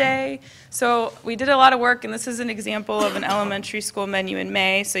that day. So we did a lot of work, and this is an example of an elementary school menu in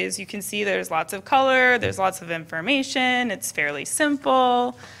May. So as you can see, there's lots of color, there's lots of information, it's fairly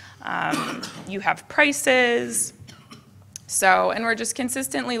simple. You have prices. So, and we're just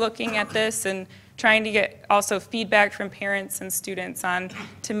consistently looking at this and trying to get also feedback from parents and students on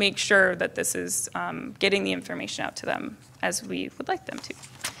to make sure that this is getting the information out to them as we would like them to.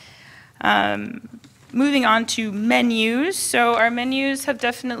 Moving on to menus. So our menus have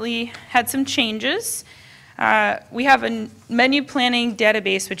definitely had some changes. We have a menu planning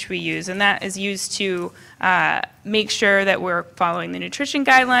database which we use, and that is used to make sure that we're following the nutrition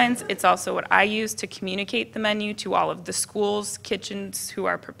guidelines. It's also what I use to communicate the menu to all of the schools' kitchens who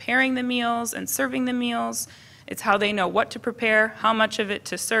are preparing the meals and serving the meals. It's how they know what to prepare, how much of it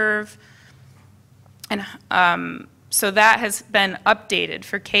to serve. And so that has been updated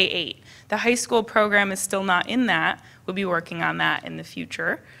for K-8. The high school program is still not in that. We'll be working on that in the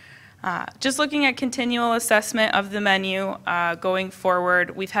future. Just looking at continual assessment of the menu going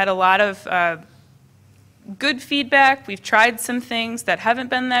forward, we've had a lot of good feedback. We've tried some things that haven't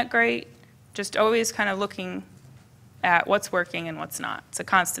been that great, just always kind of looking at what's working and what's not. It's a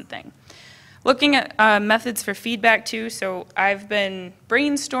constant thing. Looking at methods for feedback too, so I've been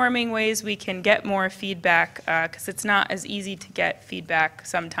brainstorming ways we can get more feedback because it's not as easy to get feedback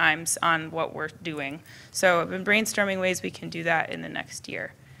sometimes on what we're doing. So I've been brainstorming ways we can do that in the next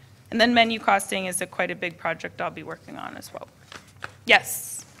year. And then menu costing is quite a big project I'll be working on as well.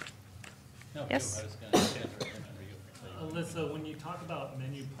 Yes? No, yes? Alyssa, when you talk about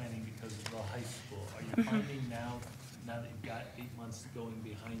menu planning because of the high school, are you finding now that you've got 8 months going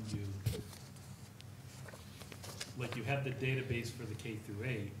behind you, like you have the database for the K through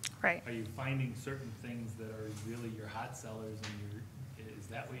 8. Right. Are you finding certain things that are really your hot sellers and is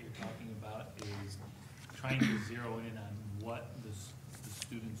that what you're talking about, is trying to zero in on what the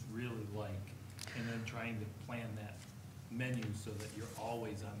students really like and then trying to plan that menu so that you're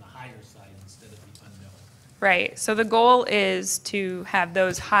always on the higher side instead of the unknown? Right. So the goal is to have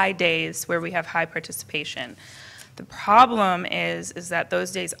those high days where we have high participation. The problem is that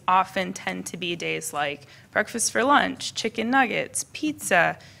those days often tend to be days like breakfast for lunch, chicken nuggets,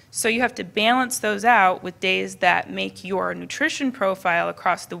 pizza. So you have to balance those out with days that make your nutrition profile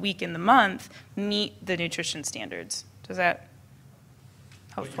across the week and the month meet the nutrition standards. Does that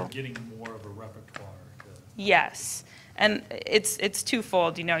helpful? But you're getting more of a repertoire. Yes. And it's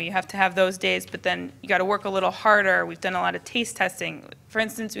twofold, you know, you have to have those days, but then you got to work a little harder. We've done a lot of taste testing. For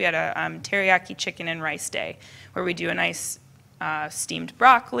instance, we had a teriyaki chicken and rice day where we do a nice steamed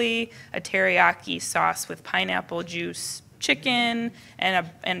broccoli, a teriyaki sauce with pineapple juice chicken,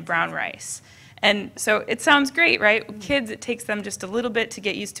 and brown rice. And so it sounds great, right? Kids, it takes them just a little bit to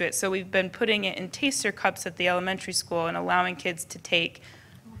get used to it. So we've been putting it in taster cups at the elementary school and allowing kids to take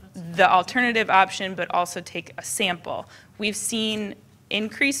the alternative option, but also take a sample. We've seen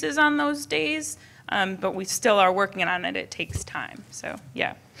increases on those days, but we still are working on it. It takes time. So,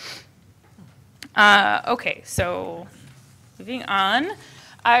 yeah. Okay, so moving on.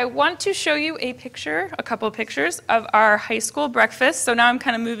 I want to show you a couple of pictures of our high school breakfast. So now I'm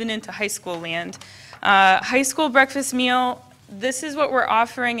kind of moving into high school land. High school breakfast meal, this is what we're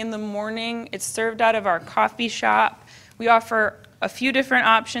offering in the morning. It's served out of our coffee shop. We offer a few different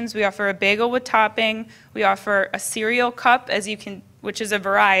options. We offer a bagel with topping. We offer a cereal cup, which is a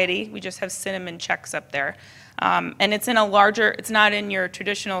variety. We just have cinnamon checks up there. And it's in a larger, it's not in your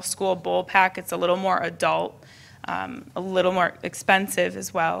traditional school bowl pack. It's a little more adult, a little more expensive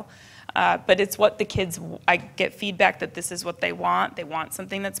as well. But it's what the kids, I get feedback that this is what they want. They want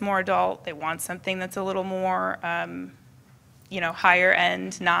something that's more adult. They want something that's a little more higher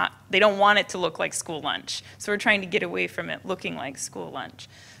end, they don't want it to look like school lunch. So we're trying to get away from it looking like school lunch.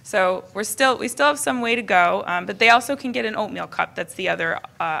 So we still have some way to go, but they also can get an oatmeal cup. That's the other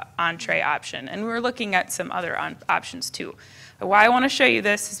entree option. And we're looking at some other options too. But why I want to show you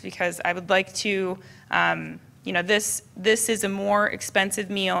this is because I would like to, this is a more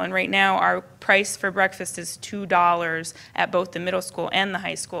expensive meal, and right now our price for breakfast is $2 at both the middle school and the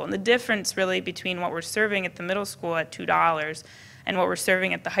high school. And the difference really between what we're serving at the middle school at $2 and what we're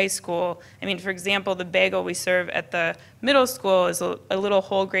serving at the high school, for example, the bagel we serve at the middle school is a little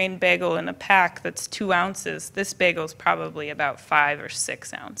whole grain bagel in a pack that's 2 ounces. This bagel is probably about 5 or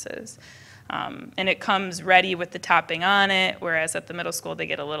 6 ounces. And it comes ready with the topping on it, whereas at the middle school they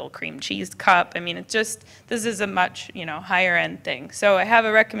get a little cream cheese cup. This is a much, higher end thing. So I have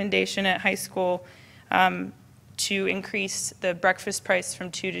a recommendation at high school to increase the breakfast price from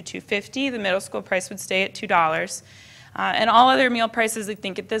 $2 to $2.50. The middle school price would stay at $2. And all other meal prices, I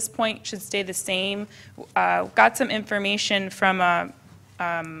think, at this point should stay the same. Got some information from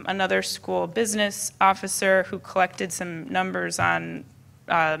another school business officer who collected some numbers on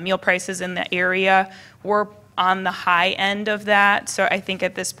meal prices in the area. We're on the high end of that, so I think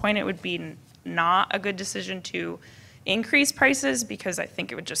at this point it would be not a good decision to increase prices because I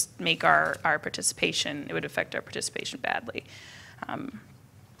think it would just make our participation, it would affect our participation badly.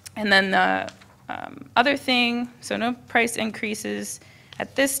 And then the other thing, so no price increases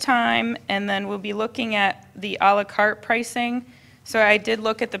at this time, and then we'll be looking at the a la carte pricing. So I did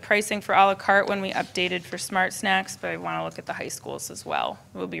look at the pricing for a la carte when we updated for Smart Snacks, but I want to look at the high schools as well.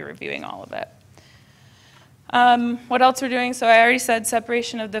 We'll be reviewing all of it. What else we're doing? So I already said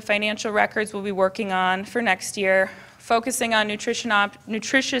separation of the financial records we'll be working on for next year, focusing on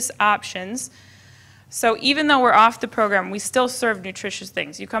nutritious options. So even though we're off the program, we still serve nutritious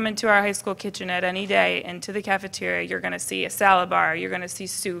things. You come into our high school kitchen at any day, into the cafeteria, you're going to see a salad bar, you're going to see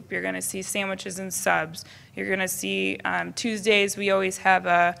soup, you're going to see sandwiches and subs. You're going to see Tuesdays, we always have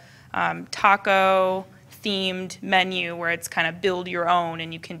a taco-themed menu where it's kind of build your own,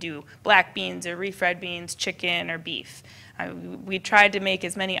 and you can do black beans or refried beans, chicken or beef. We tried to make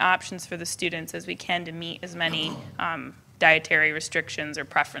as many options for the students as we can to meet as many dietary restrictions or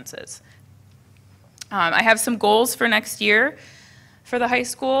preferences. I have some goals for next year for the high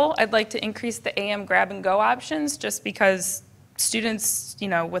school. I'd like to increase the AM grab-and-go options just because students,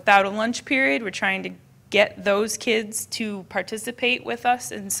 without a lunch period, we're trying to get those kids to participate with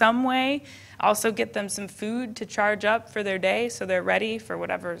us in some way. Also get them some food to charge up for their day so they're ready for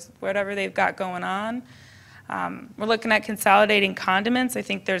whatever they've got going on. We're looking at consolidating condiments. I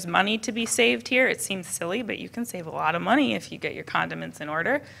think there's money to be saved here. It seems silly, but you can save a lot of money if you get your condiments in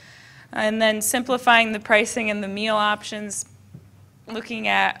order. And then simplifying the pricing and the meal options, looking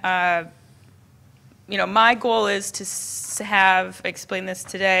at, my goal is to have, I explained this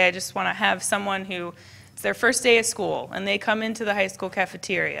today, I just want to have someone who, it's their first day of school, and they come into the high school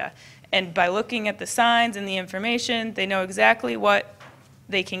cafeteria. And by looking at the signs and the information, they know exactly what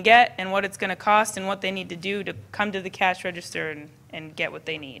they can get and what it's going to cost and what they need to do to come to the cash register and get what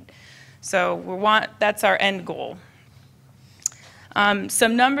they need. So that's our end goal.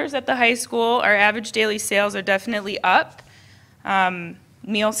 Some numbers at the high school, our average daily sales are definitely up.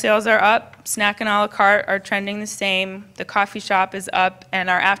 Meal sales are up, snack and a la carte are trending the same, the coffee shop is up,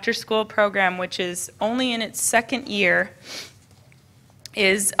 and our after-school program, which is only in its second year,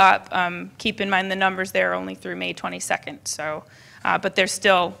 is up. Keep in mind the numbers there are only through May 22nd, so, but there's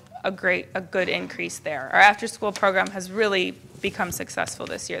still a good increase there. Our after-school program has really become successful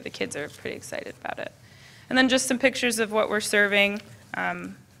this year. The kids are pretty excited about it. And then just some pictures of what we're serving.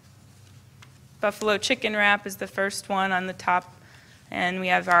 Buffalo chicken wrap is the first one on the top. And we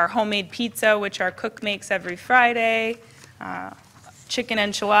have our homemade pizza, which our cook makes every Friday. Chicken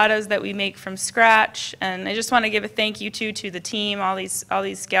enchiladas that we make from scratch. And I just want to give a thank you to the team. All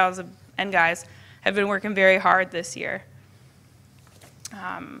these gals and guys have been working very hard this year.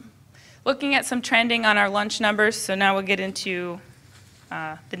 Looking at some trending on our lunch numbers. So now we'll get into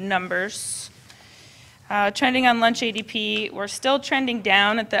the numbers. Trending on lunch ADP, we're still trending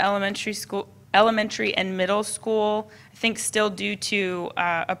down at the elementary and middle school. I think still due to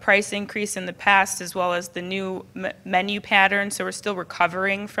a price increase in the past as well as the new menu pattern, so we're still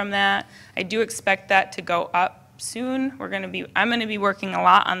recovering from that. I do expect that to go up soon. I'm going to be working a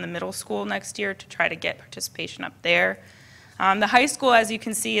lot on the middle school next year to try to get participation up there. The high school, as you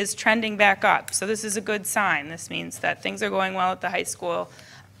can see, is trending back up, so this is a good sign. This means that things are going well at the high school.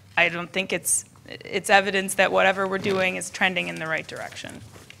 I don't think it's evidence that whatever we're doing is trending in the right direction.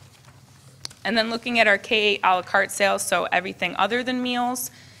 And then looking at our K-8 a la carte sales, so everything other than meals,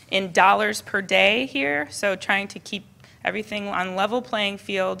 in dollars per day here, so trying to keep everything on level playing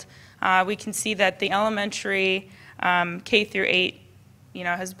field. We can see that the elementary K through 8,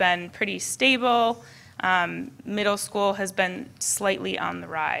 has been pretty stable. Middle school has been slightly on the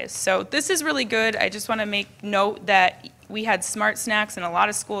rise. So this is really good. I just want to make note that we had Smart Snacks, and a lot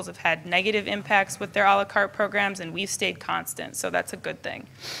of schools have had negative impacts with their a la carte programs, and we've stayed constant. So that's a good thing.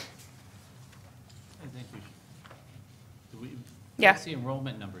 I think Yeah. That's the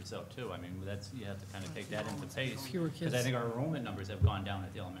enrollment numbers though, too. I mean, you have to kind of take that into place. Fewer kids. Because I think our enrollment numbers have gone down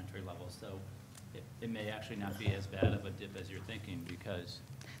at the elementary level, so it may actually not be as bad of a dip as you're thinking, because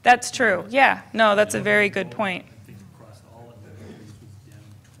That's true. Yeah. No, that's a very good point. I think across all of the grades was down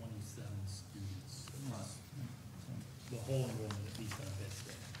 27 students. The whole enrollment at least on this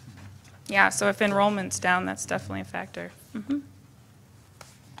day. Yeah, so if enrollment's down, that's definitely a factor.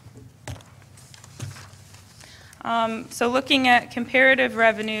 So looking at comparative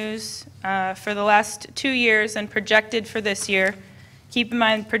revenues for the last 2 years and projected for this year, keep in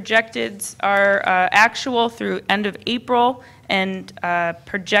mind projecteds are actual through end of April and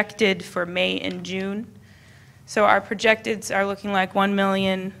projected for May and June. So our projecteds are looking like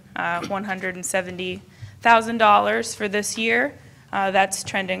 $1,170,000 for this year. That's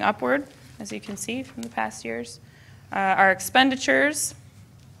trending upward, as you can see from the past years. Our expenditures,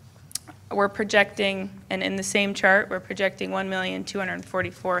 we're projecting, and in the same chart, we're projecting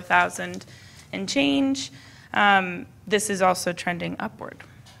 $1,244,000 and change. This is also trending upward.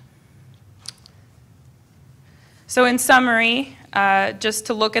 So in summary, just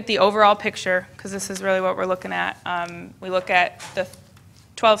to look at the overall picture, because this is really what we're looking at, we look at the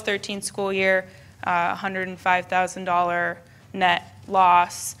 12-13 school year, $105,000 net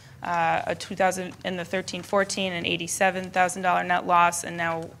loss, a 2000 in the 13-14 an $87,000 net loss, and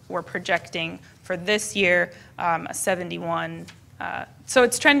now we're projecting for this year a 71. So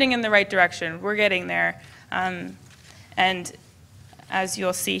it's trending in the right direction. We're getting there, and as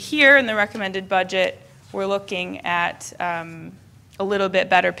you'll see here in the recommended budget, we're looking at a little bit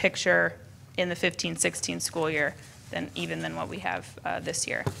better picture in the 15-16 school year than what we have this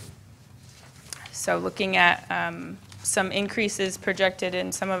year. So looking at some increases projected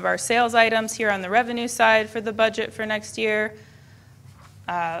in some of our sales items here on the revenue side for the budget for next year.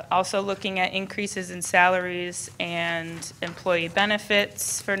 Also looking at increases in salaries and employee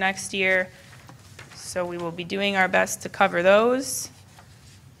benefits for next year. So we will be doing our best to cover those.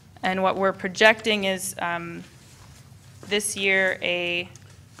 And what we're projecting is this year a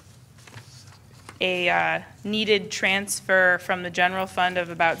needed transfer from the general fund of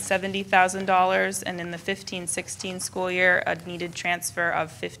about $70,000, and in the 15-16 school year, a needed transfer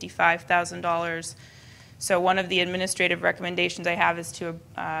of $55,000. So one of the administrative recommendations I have is to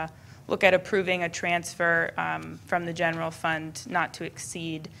look at approving a transfer from the general fund not to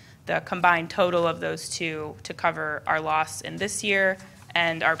exceed the combined total of those two to cover our loss in this year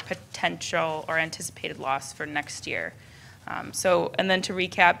and our potential or anticipated loss for next year. And then to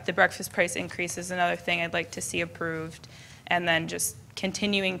recap, the breakfast price increase is another thing I'd like to see approved, and then just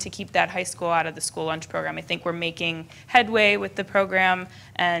continuing to keep that high school out of the school lunch program. I think we're making headway with the program,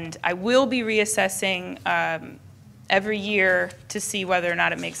 and I will be reassessing every year to see whether or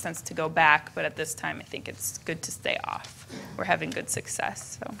not it makes sense to go back, but at this time I think it's good to stay off. We're having good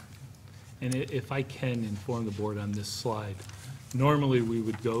success. So. And if I can inform the board on this slide, normally we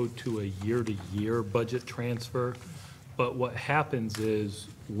would go to a year-to-year budget transfer. But what happens is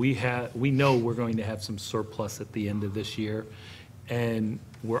we know we're going to have some surplus at the end of this year, and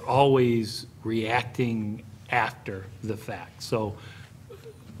we're always reacting after the fact. So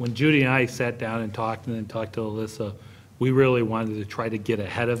when Judy and I sat down and talked to Alyssa, we really wanted to try to get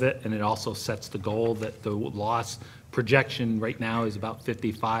ahead of it, and it also sets the goal that the loss projection right now is about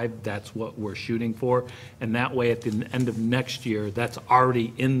 55. That's what we're shooting for, and that way at the end of next year, that's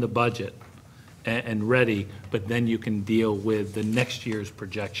already in the budget and ready, but then you can deal with the next year's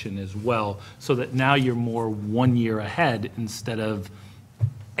projection as well, so that now you're more 1 year ahead instead of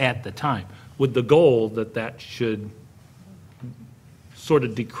at the time, with the goal that should sort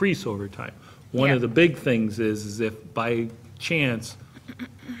of decrease over time. One of the big things is if by chance,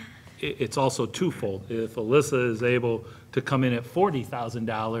 it's also twofold. If Alyssa is able to come in at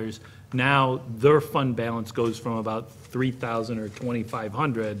 $40,000, now their fund balance goes from about $3,000 or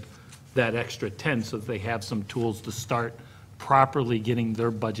 $2,500, that extra 10, so that they have some tools to start properly getting their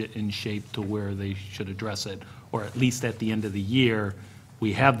budget in shape to where they should address it, or at least at the end of the year,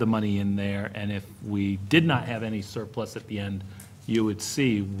 we have the money in there, and if we did not have any surplus at the end, you would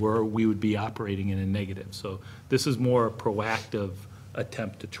see where we would be operating in a negative. So this is more a proactive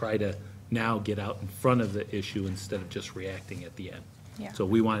attempt to try to now get out in front of the issue instead of just reacting at the end. Yeah. So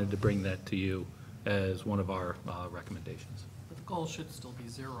we wanted to bring that to you as one of our recommendations. But the goal should still be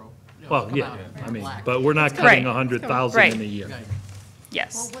zero. Well, come yeah, out I mean, black. but we're not cutting Right. 100,000 Right. in a year. Right. Well,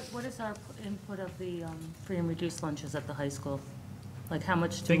 Yes. what is our input of the free and reduced lunches at the high school? Like, how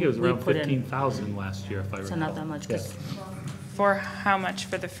much I do think it was we around put in? 15,000 last year, if I recall. So not that much, Yeah. 'cause For how much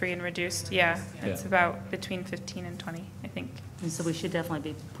for the free and reduced? Yeah, it's Yeah. about between 15 and 20, I think. and so we should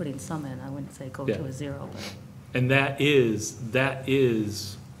definitely be putting some in. I wouldn't say go Yeah. to a zero, but. And that is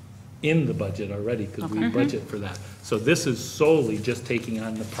in the budget already, because we budget for that. So this is solely just taking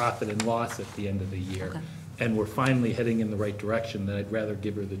on the profit and loss at the end of the year. Okay. And we're finally heading in the right direction, that I'd rather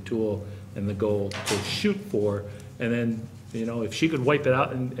give her the tool and the goal to shoot for. And then, you know, if she could wipe it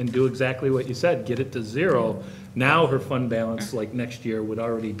out and do exactly what you said, get it to zero, now her fund balance, like next year, would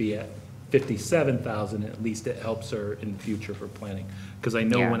already be at 57,000, at least it helps her in the future for planning. Because I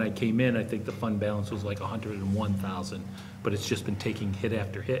know Yeah. when I came in, I think the fund balance was like 101,000, but it's just been taking hit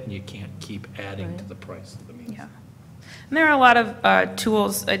after hit, and you can't keep adding to the price of the meals. Yeah. And there are a lot of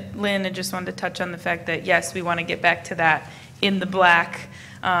tools. Lynn, I just wanted to touch on the fact that, yes, we want to get back to that in the black.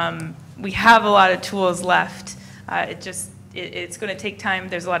 We have a lot of tools left. It's going to take time.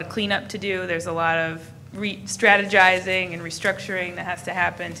 There's a lot of cleanup to do. There's a lot of strategizing and restructuring that has to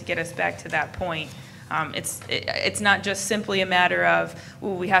happen to get us back to that point. It's not just simply a matter of,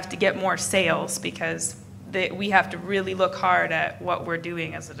 ooh, we have to get more sales, because we have to really look hard at what we're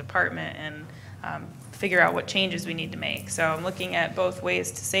doing as a department and figure out what changes we need to make. So I'm looking at both ways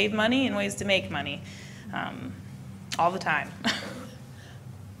to save money and ways to make money all the time.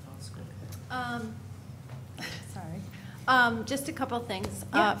 Sorry. Just a couple things.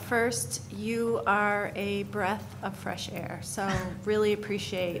 First, you are a breath of fresh air, so really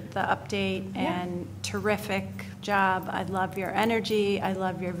appreciate the update and terrific job. I love your energy. I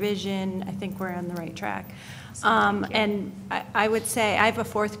love your vision. I think we're on the right track. And I would say, I have a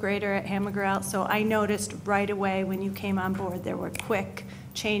fourth grader at Hammergrell, so I noticed right away when you came on board, there were quick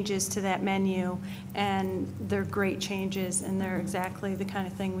changes to that menu, and they're great changes, and they're exactly the kind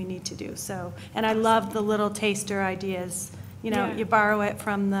of thing we need to do. So, and I love the little taster ideas. You know, Yeah. you borrow it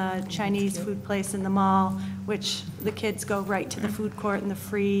from the Chinese food place in the mall, which the kids go right to the food court and the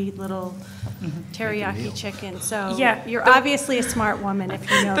free little teriyaki chicken. So Yeah. you're obviously a smart woman if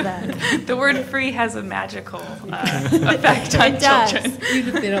you know that. The word free has a magical effect on It does. children.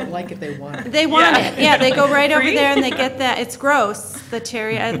 Even if they don't like it, they want it. They want Yeah. it. Yeah, they go right over Free? there and they get that. It's gross, the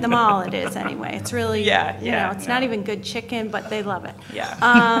teriyaki, at the mall it is anyway. It's really, Yeah, you yeah, know, it's not no. even good chicken, but they love it. Yeah.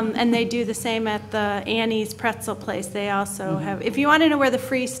 And they do the same at the Annie's pretzel place. They also have, if you want to know where the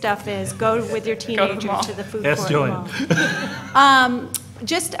free stuff is, go with your the teenagers mall. to the food Ask court Joanne. mall.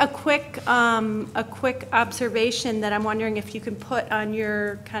 Just a quick observation that I'm wondering if you can put on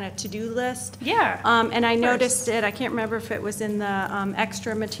your kind of to-do list. Yeah, And I of noticed course. it, I can't remember if it was in the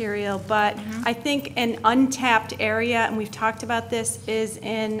extra material, but Mm-hmm. I think an untapped area, and we've talked about this, is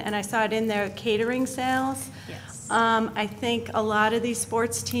in, and I saw it in there, catering sales. Yes. I think a lot of these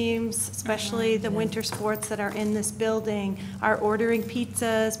sports teams, especially Mm-hmm. the winter sports that are in this building, are ordering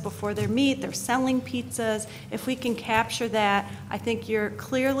pizzas before their meet, they're selling pizzas. If we can capture that, I think you're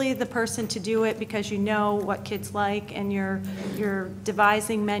clearly the person to do it because you know what kids like and you're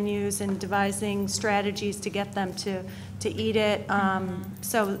devising menus and devising strategies to get them to eat it.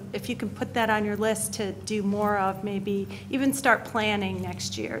 So if you can put that on your list to do more of, maybe even start planning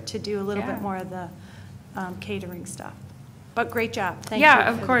next year to do a little Yeah. bit more of the catering stuff. But great job. Thank you Yeah, for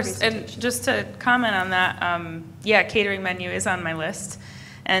of the course. And presentation. just to comment on that, yeah, catering menu is on my list.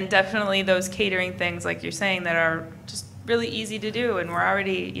 And definitely those catering things, like you're saying, that are just really easy to do. And we're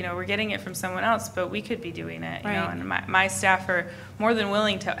already, you know, we're getting it from someone else, but we could be doing it, you know. Right. And my staff are more than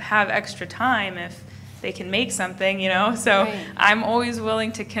willing to have extra time if they can make something, you know. So Right. I'm always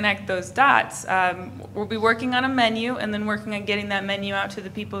willing to connect those dots. We'll be working on a menu and then working on getting that menu out to the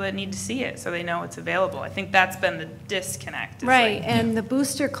people that need to see it so they know it's available. I think that's been the disconnect. is Right, like- and the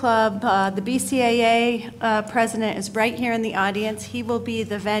Booster Club, the BCAA president is right here in the audience. He will be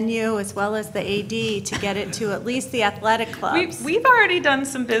the venue as well as the AD to get it to at least the athletic clubs. We've already done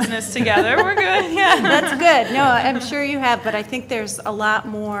some business together. We're good, yeah. That's good. No, I'm sure you have, but I think there's a lot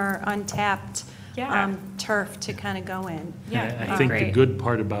more untapped Yeah. turf to kind of go in. And Yeah, I that's think the great. good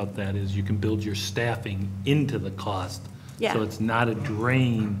part about that is you can build your staffing into the cost. Yeah. So it's not a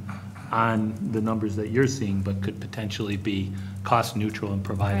drain on the numbers that you're seeing, but could potentially be cost neutral and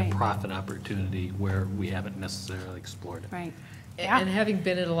provide Right. a profit opportunity where we haven't necessarily explored it. Right. Yeah. And having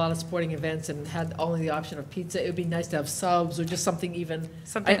been at a lot of sporting events and had only the option of pizza, it would be nice to have subs or just something even.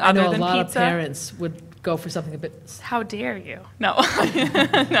 Something I know other than a lot of pizza? parents would go for something a bit. How dare you? No.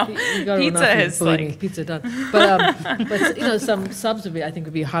 No. You go to Pizza enough, is believe me, like, pizza done. But you know, some subs would be, I think,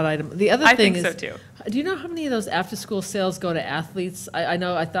 would be a hot item. The other I thing think is, so too. do you know how many of those after-school sales go to athletes? I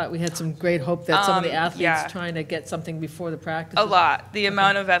know, I thought we had some great hope that some of the yeah. athletes trying to get something before the practice. A lot. The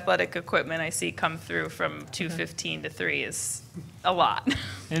amount of athletic equipment I see come through from 2:15 to 3 is a lot.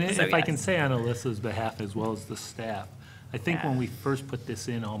 And So, if I yes. can say on Alyssa's behalf as well as the staff, I think when Yeah. we first put this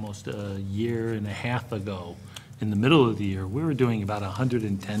in almost a year and a half ago, in the middle of the year, we were doing about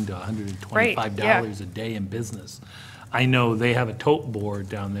 $110 to $125 a day in business. I know they have a tote board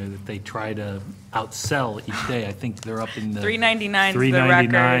down there that they try to outsell each day. I think they're up in the $3.99 's the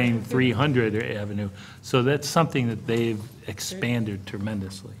record. $3.99, $300 avenue. So that's something that they've expanded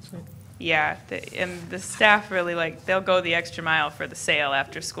tremendously. Yeah, and the staff really they'll go the extra mile for the sale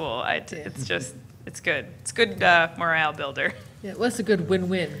after school. It's just, it's good. It's good morale builder. Yeah, well, it's a good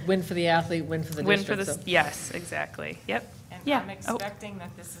win-win. Win for the athlete, win for the Win district. for the, yes, exactly. Yep. And Yeah. I'm expecting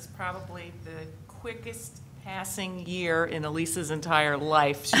that this is probably the quickest passing year in Elisa's entire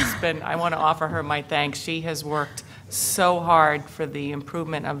life. She's been, I want to offer her my thanks. She has worked so hard for the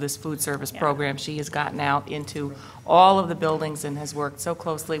improvement of this food service program. She has gotten out into all of the buildings and has worked so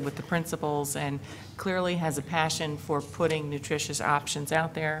closely with the principals and clearly has a passion for putting nutritious options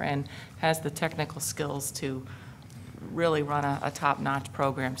out there and has the technical skills to really run a top-notch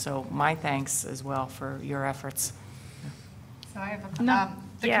program. So my thanks as well for your efforts. So I have No.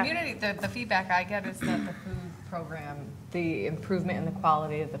 the Yeah. community, the feedback I get is that the food program, the improvement in the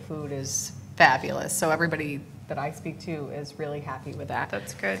quality of the food is fabulous. So everybody that I speak to is really happy with that.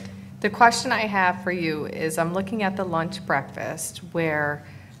 That's good. The question I have for you is, I'm looking at the lunch breakfast, where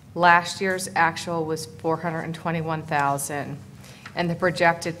last year's actual was 421,000, and the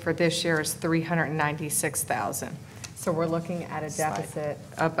projected for this year is 396,000. So we're looking at a deficit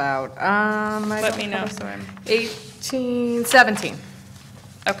about, Let me know, so I'm, 17.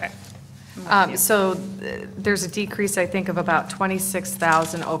 okay. So there's a decrease, I think, of about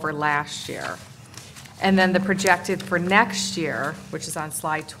 26,000 over last year. And then the projected for next year, which is on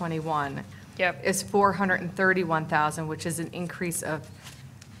slide 21, Yep. is 431,000, which is an increase of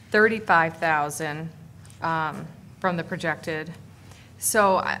 35,000 from the projected.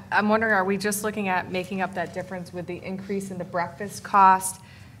 So I'm wondering, are we just looking at making up that difference with the increase in the breakfast cost?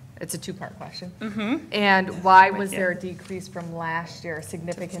 It's a two-part question. Mm-hmm. And why was you. there a decrease from last year, a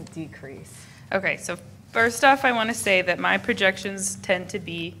significant decrease? Okay, so first off, I want to say that my projections tend to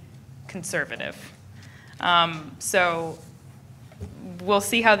be conservative. So we'll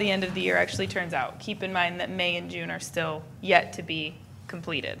see how the end of the year actually turns out. Keep in mind that May and June are still yet to be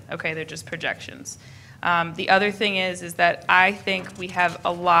completed. Okay, they're just projections. The other thing is that I think we have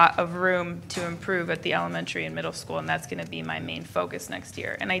a lot of room to improve at the elementary and middle school, and that's going to be my main focus next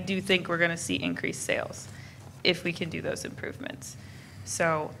year. And I do think we're going to see increased sales if we can do those improvements.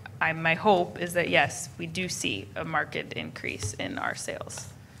 So my hope is that, yes, we do see a marked increase in our sales.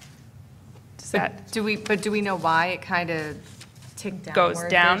 Does that But do we know why it kind of ticked down? Goes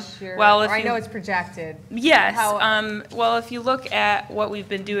down? This year? Well, if Or I you- know it's projected. Yes, How- well, if you look at what we've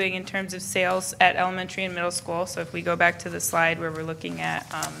been doing in terms of sales at elementary and middle school, so if we go back to the slide where we're looking at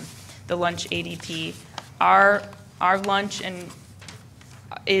the lunch ADP, our lunch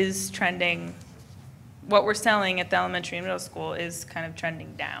is trending, what we're selling at the elementary and middle school is kind of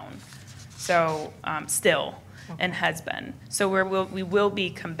trending down, so, still, and has been. So we will be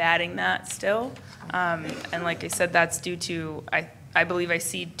combating that still, and like I said, that's due to, I believe I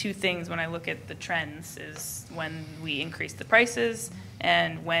see two things when I look at the trends, is when we increased the prices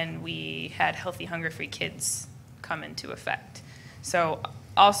and when we had Healthy Hunger Free Kids come into effect. So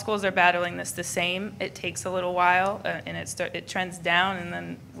all schools are battling this the same. It takes a little while, and it trends down, and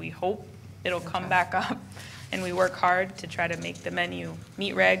then we hope it'll come back up. And we work hard to try to make the menu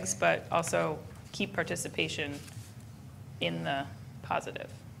meet regs, but also keep participation in the positive.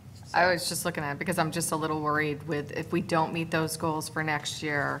 I was just looking at it because I'm just a little worried with, if we don't meet those goals for next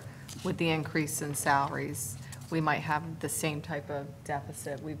year with the increase in salaries, we might have the same type of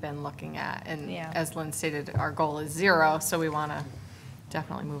deficit we've been looking at. And Yeah. as Lynn stated, our goal is 0, so we want to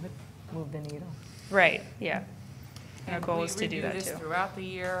definitely move the needle. Right, yeah. And our And goal we is to do review that this too. throughout the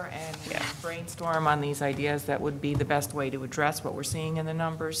year, and we Yeah. brainstorm on these ideas that would be the best way to address what we're seeing in the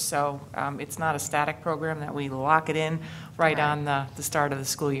numbers. So it's not a static program that we lock it in right on the start of the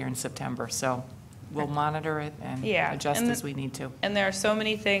school year in September. So we'll monitor it and Yeah, adjust and as we need to. And there are so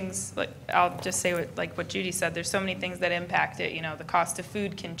many things, like, I'll just say what Judy said, there's so many things that impact it. You know, the cost of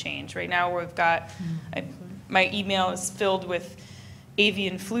food can change. Right now, we've got, my email is filled with,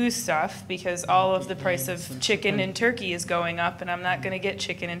 avian flu stuff because all of the price of chicken and turkey is going up, and I'm not going to get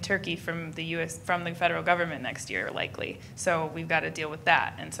chicken and turkey from the from the federal government next year, likely. So we've got to deal with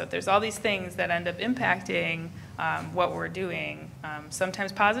that. And so there's all these things that end up impacting what we're doing,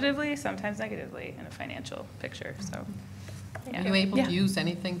 sometimes positively, sometimes negatively in a financial picture. So, yeah. Are you able to use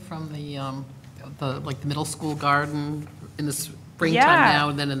anything from like the middle school garden in the springtime now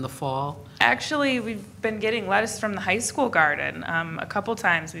and then in the fall? Actually, we've been getting lettuce from the high school garden. A couple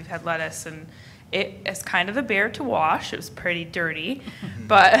times we've had lettuce, and it's kind of a bear to wash. It was pretty dirty,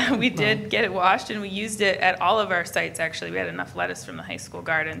 but we did get it washed, and we used it at all of our sites, actually. We had enough lettuce from the high school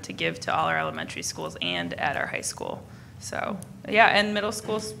garden to give to all our elementary schools and at our high school. So, yeah, and middle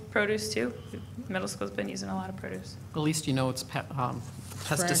school's produce, too. Middle school's been using a lot of produce. At least you know it's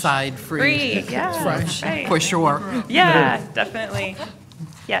pesticide-free. Yeah, right. For sure. Yeah, definitely.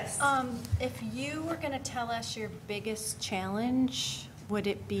 Yes. If you were going to tell us your biggest challenge, would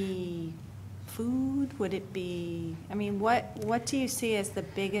it be food? Would it be, I mean, what do you see as the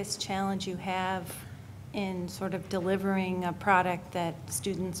biggest challenge you have in sort of delivering a product that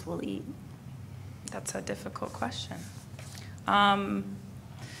students will eat? That's a difficult question.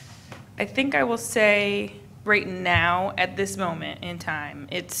 I think I will say right now, at this moment in time,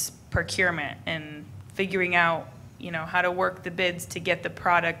 it's procurement and figuring out, how to work the bids to get the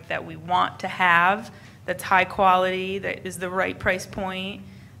product that we want to have, that's high quality, that is the right price point,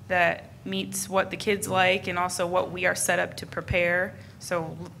 that meets what the kids like and also what we are set up to prepare.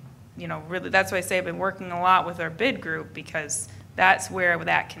 So, really, that's why I say I've been working a lot with our bid group because that's where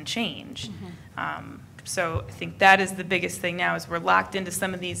that can change. So I think that is the biggest thing now is we're locked into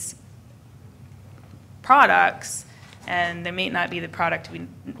some of these products, and they may not be the product we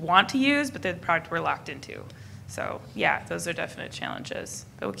want to use, but they're the product we're locked into. So, yeah, those are definite challenges.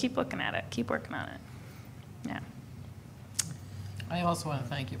 But we'll keep looking at it, keep working on it. Yeah. I also want to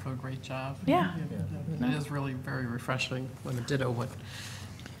thank you for a great job. Yeah. It is really very refreshing when I ditto what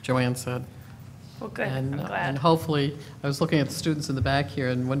Joanne said. Well, good. And, I'm glad. and hopefully, I was looking at the students in the back here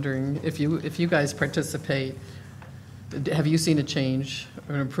and wondering if you guys participate, have you seen a change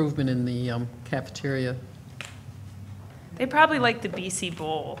or an improvement in the cafeteria? They probably like the BC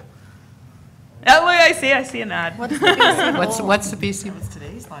Bowl. Oh, wait, I see a nod. What's the BC Bowl? What's the BC? It's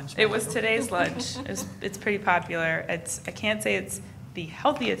today's lunch. It was today's lunch. It's pretty popular. I can't say it's the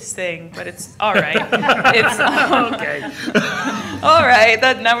healthiest thing, but it's all right. It's okay. All right.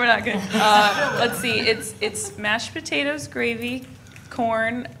 Now we're not good. Let's see. It's mashed potatoes, gravy,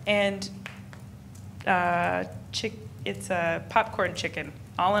 corn, and it's a popcorn chicken,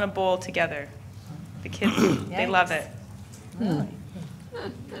 all in a bowl together. The kids, they love it.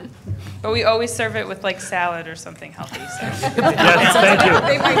 But we always serve it with like salad or something healthy. So.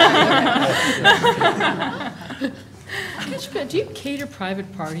 Yes, thank you. Do you cater private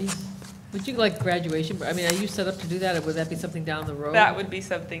parties? Would you like graduation? I mean, are you set up to do that, or would that be something down the road? That would be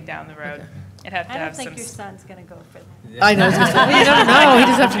something down the road. Okay. It'd have to I don't have think some. your son's going to go for that. I know. You don't know. He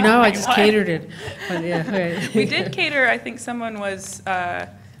doesn't have to know. I just catered it. But yeah, okay. We did cater. I think someone was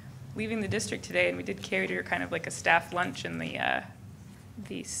leaving the district today, and we did cater kind of like a staff lunch in the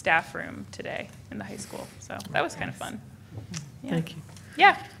staff room today in the high school. So that was kind of fun. Yeah. Thank you.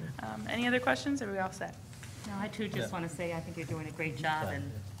 Yeah. Any other questions? Are we all set? No, I too just want to say I think you're doing a great job,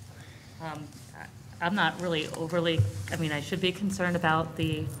 and I'm not really overly, I should be concerned about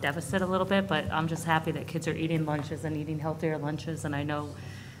the deficit a little bit, but I'm just happy that kids are eating lunches and eating healthier lunches, and I know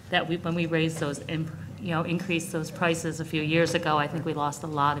that when we raised those, increased those prices a few years ago, I think we lost a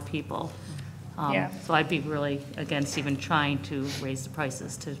lot of people. Yeah. So I'd be really against even trying to raise the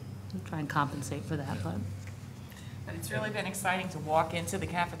prices to try and compensate for that, but. But it's really been exciting to walk into the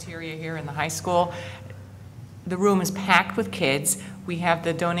cafeteria here in the high school. The room is packed with kids. We have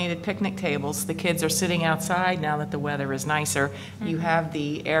the donated picnic tables. The kids are sitting outside now that the weather is nicer. You have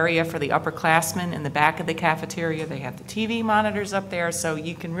the area for the upperclassmen in the back of the cafeteria. They have the TV monitors up there, so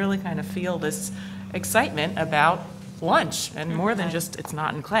you can really kind of feel this excitement about lunch. And more than just, it's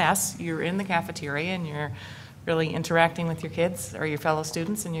not in class, you're in the cafeteria and you're really interacting with your kids or your fellow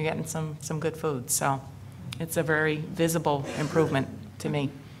students, and you're getting some good food. So it's a very visible improvement to me.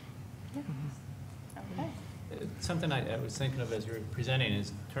 Something I was thinking of as you were presenting is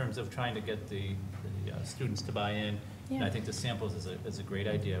in terms of trying to get the students to buy in. Yeah. And I think the samples is a great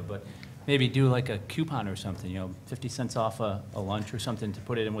idea, but maybe do like a coupon or something, 50 cents off a lunch or something to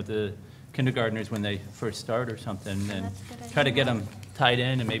put it in with the kindergartners when they first start or something, and try to get them tied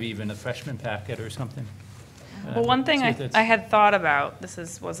in, and maybe even a freshman packet or something. Well, one thing See if it's- I had thought about,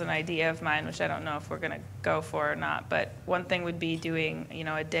 was an idea of mine, which I don't know if we're going to go for or not, but one thing would be doing,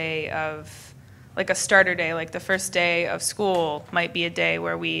 a day of like a starter day, like the first day of school might be a day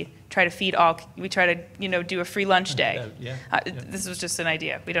where we try to do a free lunch day. This was just an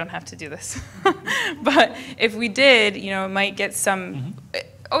idea. We don't have to do this. But if we did, it might get some,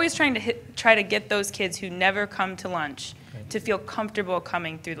 always try to get those kids who never come to lunch to feel comfortable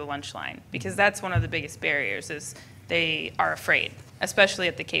coming through the lunch line, because that's one of the biggest barriers is they are afraid, especially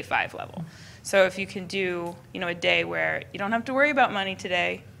at the K-5 level. So if you can do, a day where you don't have to worry about money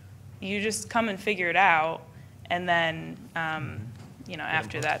today, you just come and figure it out, and then,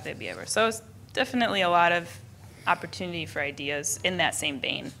 after that, they'd be able. So it's definitely a lot of opportunity for ideas in that same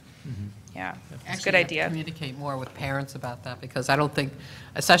vein. Yeah, it's a good idea. Communicate more with parents about that, because I don't think,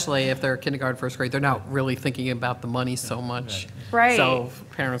 especially if they're kindergarten, first grade, they're not really thinking about the money so much. Right. So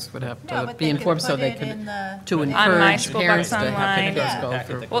parents would have No, to but be they could informed so put they it could, in the- to On My encourage School parents Bucks to have Online. kindergarten go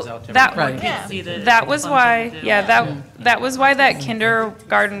through. Well, Right. See the that was function why, do. that was why that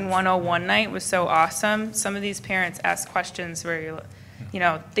kindergarten 101 night was so awesome. Some of these parents ask questions where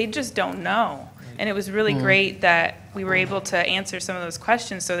they just don't know. And it was really great that we were able to answer some of those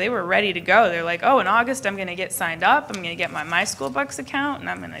questions, so they were ready to go. They're like, oh, in August, I'm going to get signed up. I'm going to get my School Bucks account, and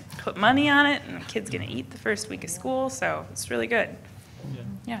I'm going to put money on it, and the kid's going to eat the first week of school, so it's really good.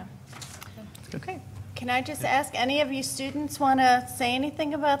 Yeah. Okay. Can I just ask, any of you students want to say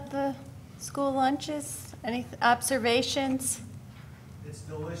anything about the school lunches? Any observations? It's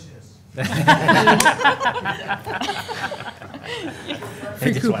delicious.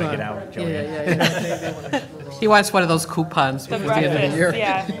 Free just wanna coupon. get out, Joanne. They wanna- He wants one of those coupons The before the end of the breakfast, year.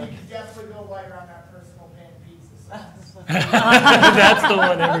 yeah. Definitely go lighter on that personal pan pizza. That's the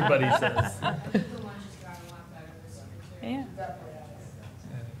one everybody says. Yeah.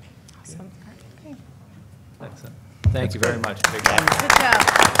 Awesome. Okay. Excellent. Thank you very much. Big job. Good job.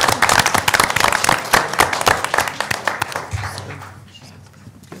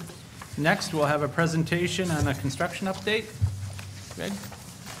 Next, we'll have a presentation on a construction update. Greg?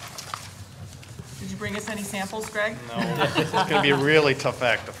 Did you bring us any samples, Greg? No, it's going to be a really tough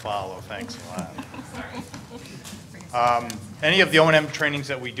act to follow. Thanks a lot. Any of the O&M trainings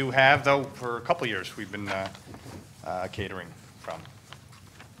that we do have, though, for a couple of years, we've been catering from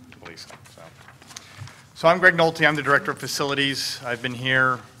police. So I'm Greg Nolte. I'm the Director of Facilities. I've been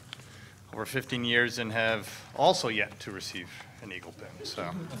here over 15 years and have also yet to receive an Eagle pin. So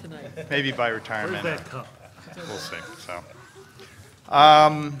maybe by retirement. Where's that cup? We'll see. So,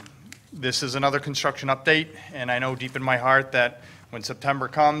 this is another construction update, and I know deep in my heart that when September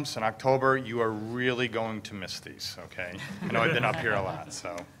comes and October, you are really going to miss these, okay? I know I've been up here a lot,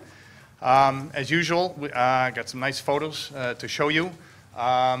 so. As usual, I got some nice photos to show you.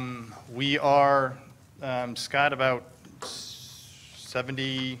 We are, Scott, about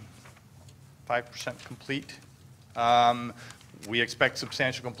 75% complete. We expect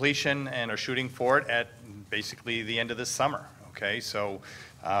substantial completion and are shooting for it at basically the end of this summer, okay? So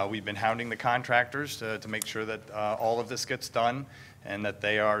we've been hounding the contractors to make sure that all of this gets done and that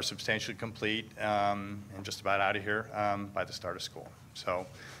they are substantially complete and just about out of here by the start of school. So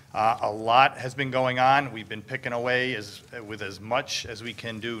a lot has been going on. We've been picking away with as much as we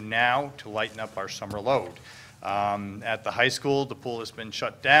can do now to lighten up our summer load. At the high school, the pool has been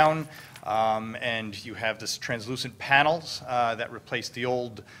shut down, and you have this translucent panels that replace the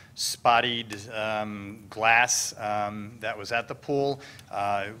old spotted glass that was at the pool.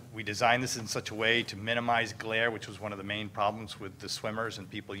 We designed this in such a way to minimize glare, which was one of the main problems with the swimmers and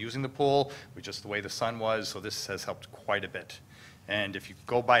people using the pool, with just the way the sun was, so this has helped quite a bit. And if you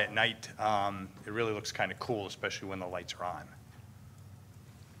go by at night, it really looks kind of cool, especially when the lights are on.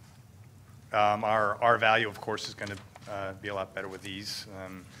 Our value, of course, is going to be a lot better with these,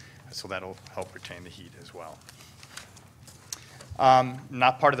 so that'll help retain the heat as well.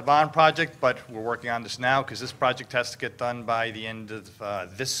 Not part of the bond project, but we're working on this now because this project has to get done by the end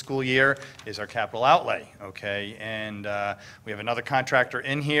of this school year, is our capital outlay, okay? And we have another contractor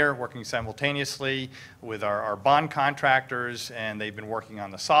in here working simultaneously with our bond contractors, and they've been working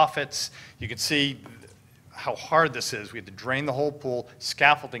on the soffits. You can see how hard this is. We had to drain the whole pool.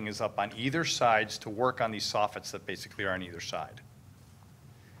 Scaffolding is up on either sides to work on these soffits that basically are on either side.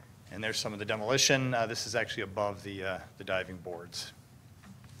 And there's some of the demolition. This is actually above the diving boards.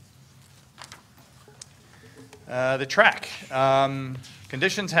 The track.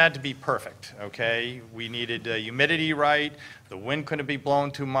 Conditions had to be perfect, okay? We needed humidity right. The wind couldn't be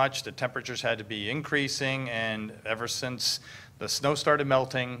blowing too much. The temperatures had to be increasing. And ever since the snow started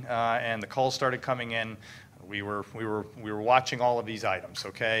melting and the cold started coming in, we were watching all of these items,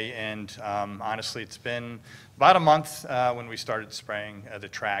 okay? And honestly, it's been about a month when we started spraying the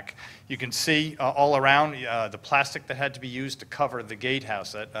track. You can see all around the plastic that had to be used to cover the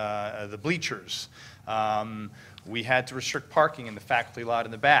gatehouse, the bleachers. We had to restrict parking in the faculty lot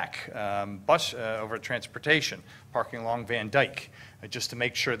in the back, bus over transportation, parking along Van Dyke, just to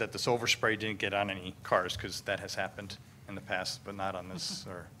make sure that this overspray didn't get on any cars, because that has happened in the past, but not on this,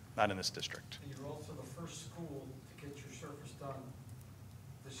 or not in this district. You're also the first school to get your surface done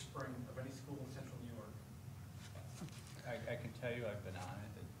this spring of any school in central New York. I can tell you, I've been on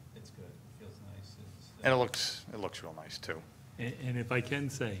it. It's good. It feels nice. And it looks real nice, too. And if I can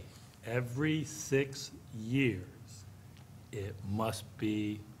say, every 6 years, it must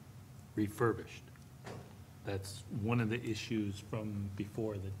be refurbished. That's one of the issues from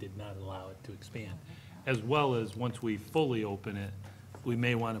before that did not allow it to expand. As well as, once we fully open it, we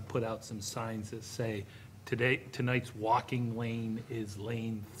may want to put out some signs that say, tonight's walking lane is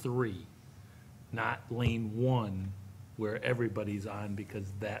lane 3, not lane 1, where everybody's on,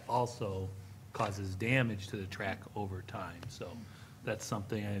 because that also causes damage to the track over time. So that's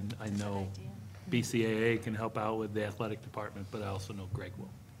something I know BCAA can help out with, the athletic department, but I also know Greg will.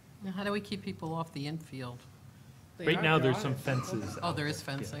 Now, how do we keep people off the infield? Right now, there's some fences. Oh, there is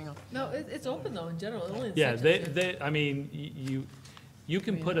fencing? Okay. No, it's open though, in general, only in Yeah, sections. I mean, you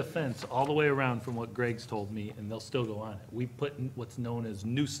can put a fence all the way around from what Greg's told me, and they'll still go on it. We put what's known as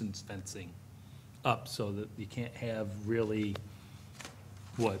nuisance fencing up so that you can't have really,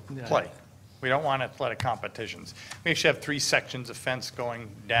 Play. We don't want athletic competitions. We actually have 3 sections of fence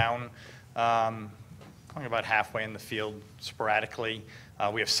going down, going about halfway in the field sporadically.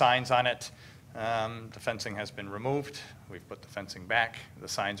 We have signs on it. The fencing has been removed. We've put the fencing back. The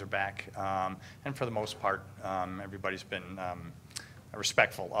signs are back. And for the most part, everybody's been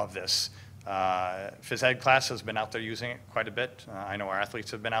respectful of this. Phys ed class has been out there using it quite a bit. I know our athletes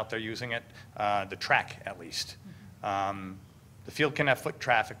have been out there using it, the track at least. The field can have foot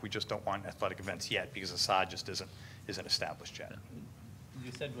traffic. We just don't want athletic events yet because the sod just isn't established yet.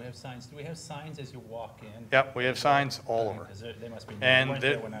 You said we have signs. Do we have signs as you walk in? Yep, we have signs all over. Because they must be, And I went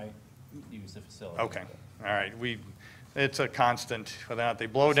there when I used the facility. Okay, all right. It's a constant, whether or not they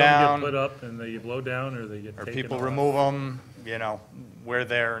blow some down. get put up and they blow down, or they get Or taken people off. remove them, we're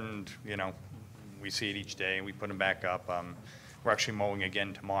there and, we see it each day and we put them back up. We're actually mowing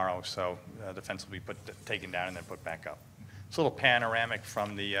again tomorrow, so the fence will be taken down and then put back up. It's a little panoramic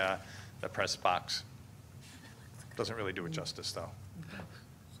from the press box. Doesn't really do it justice, though.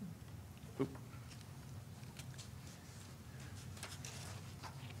 Oop.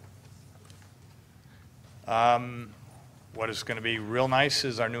 What is going to be real nice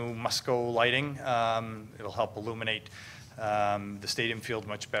is our new Musco lighting. It'll help illuminate the stadium field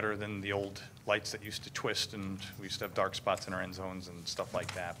much better than the old lights that used to twist, and we used to have dark spots in our end zones and stuff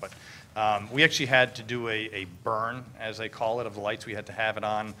like that. But we actually had to do a burn, as they call it, of the lights. We had to have it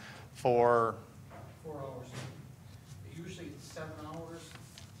on for 4 hours. Usually it's 7 hours.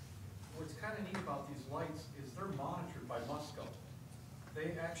 What's kind of neat about these lights is they're monitored by Musco.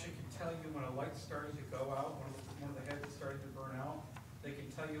 They actually can tell you when a light's starting to go out, when one of the heads is starting to burn out. They can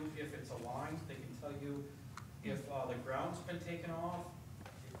tell you if it's aligned. They can tell you if the ground's been taken off.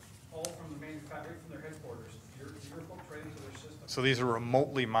 It's all from the manufacturer, from their headquarters. You're hooked right into their system. So these are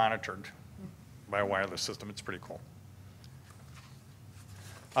remotely monitored by a wireless system. It's pretty cool.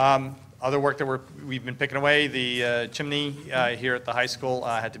 Other work that we've been picking away, the chimney here at the high school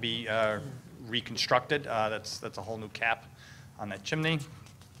had to be reconstructed. That's a whole new cap on that chimney.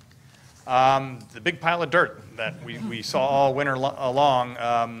 The big pile of dirt that we saw all winter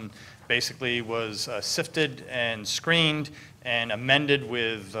long basically was sifted and screened and amended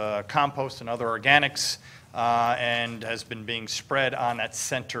with compost and other organics, and has been being spread on that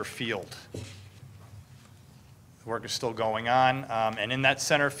center field. The work is still going on, and in that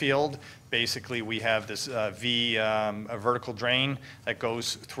center field, basically we have this a vertical drain that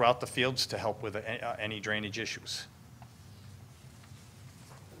goes throughout the fields to help with any drainage issues.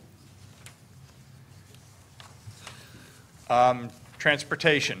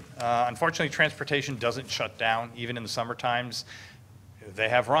 Transportation. Unfortunately, transportation doesn't shut down, even in the summer times. They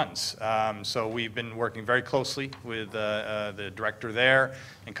have runs. So we've been working very closely with the director there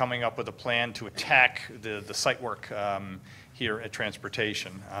and coming up with a plan to attack the site work here at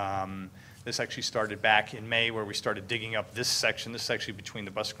transportation. This actually started back in May, where we started digging up this section. This is actually between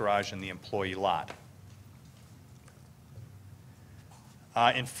the bus garage and the employee lot.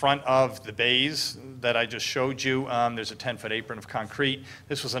 In front of the bays that I just showed you, there's a 10-foot apron of concrete.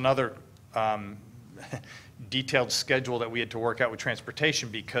 This was another detailed schedule that we had to work out with transportation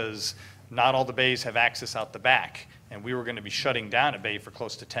because not all the bays have access out the back. And we were going to be shutting down a bay for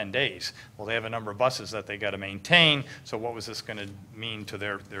close to 10 days. Well, they have a number of buses that they got to maintain, so what was this going to mean to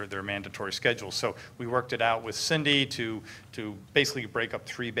their mandatory schedule? So we worked it out with Cindy to basically break up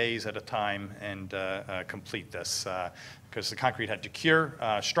 3 bays at a time and complete this, because the concrete had to cure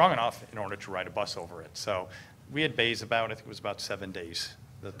strong enough in order to ride a bus over it. So we had bays about, I think it was about 7 days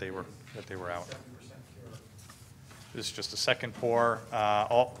that they were out. This is just a second pour.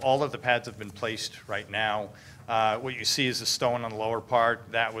 All of the pads have been placed right now. What you see is the stone on the lower part.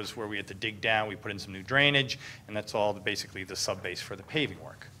 That was where we had to dig down. We put in some new drainage, and that's all basically the sub-base for the paving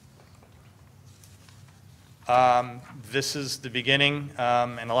work. This is the beginning,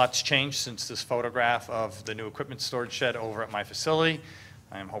 and a lot's changed since this photograph of the new equipment storage shed over at my facility.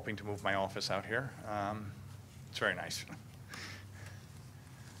 I am hoping to move my office out here. It's very nice.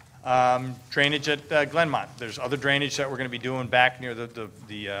 Drainage at Glenmont. There's other drainage that we're going to be doing back near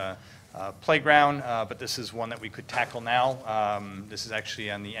the playground, but this is one that we could tackle now. This is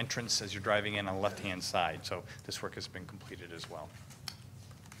actually on the entrance as you're driving in on the left-hand side, so this work has been completed as well.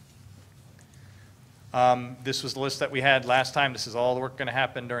 This was the list that we had last time. This is all the work going to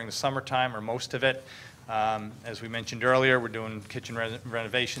happen during the summertime, or most of it. As we mentioned earlier, we're doing kitchen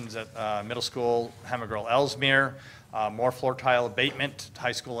renovations at middle school, Hemigirl Ellesmere, more floor tile abatement,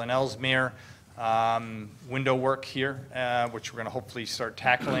 high school in Ellesmere, window work here, which we're going to hopefully start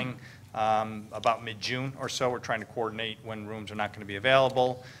tackling about mid-June or so. We're trying to coordinate when rooms are not going to be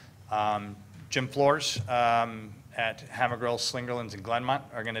available. Gym floors at Hemigirl, Slingerlands, and Glenmont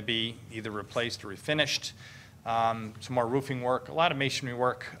are going to be either replaced or refinished. Some more roofing work, a lot of masonry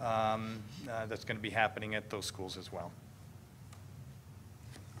work that's going to be happening at those schools as well.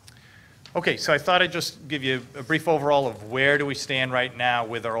 Okay, so I thought I'd just give you a brief overall of where do we stand right now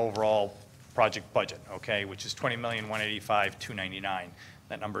with our overall project budget, okay, which is $20,185,299.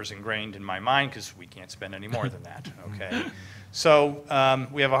 That number is ingrained in my mind because we can't spend any more than that, okay? So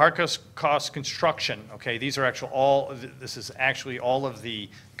we have a hard cost construction, okay? These are this is actually all of the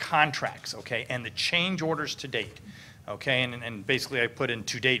contracts, okay, and the change orders to date, okay? And basically I put in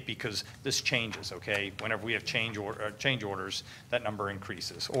to date because this changes, okay? Whenever we have change orders, that number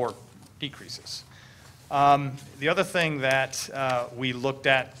increases or decreases. The other thing that we looked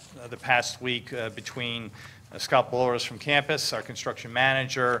at the past week between Scott Boloris from campus, our construction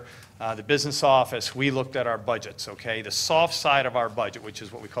manager, the business office, we looked at our budgets, okay? The soft side of our budget, which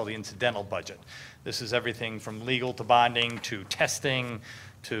is what we call the incidental budget. This is everything from legal to bonding to testing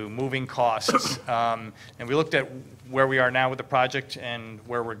to moving costs. And we looked at where we are now with the project and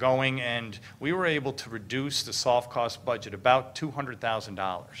where we're going, and we were able to reduce the soft cost budget about $200,000,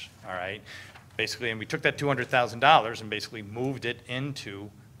 all right? Basically, and we took that $200,000 and basically moved it into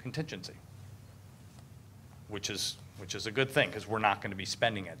contingency, which is a good thing because we're not going to be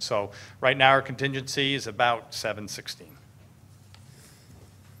spending it. So right now our contingency is about $716.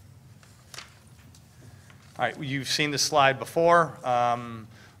 All right, you've seen this slide before.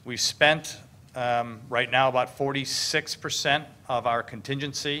 We've spent right now about 46% of our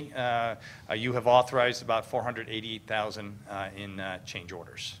contingency. You have authorized about $488,000 in change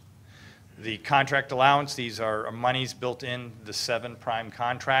orders. The contract allowance, these are monies built in the 7 prime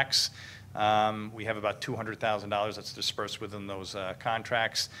contracts. We have about $200,000 that's dispersed within those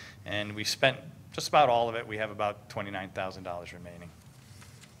contracts, and we spent just about all of it. We have about $29,000 remaining.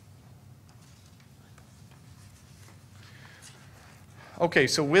 Okay,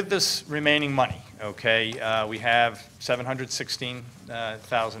 so with this remaining money, okay, we have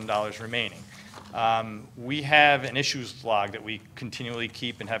 $716,000 remaining. We have an issues log that we continually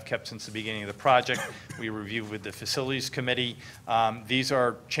keep and have kept since the beginning of the project. We review with the facilities committee. These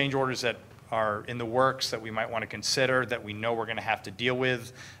are change orders that are in the works that we might want to consider that we know we're going to have to deal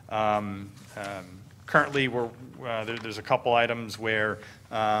with. Currently, there's a couple items where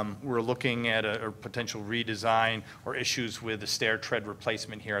we're looking at a potential redesign or issues with the stair tread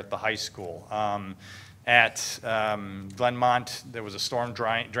replacement here at the high school. At Glenmont, there was a storm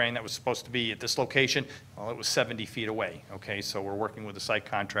drain that was supposed to be at this location. Well, it was 70 feet away, okay? So we're working with the site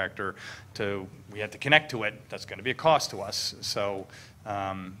contractor we had to connect to it. That's going to be a cost to us. So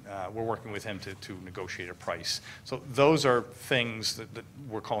we're working with him to negotiate a price. So those are things that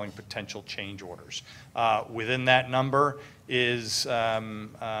we're calling potential change orders. Within that number is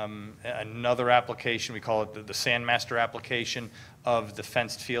another application. We call it the Sandmaster application of the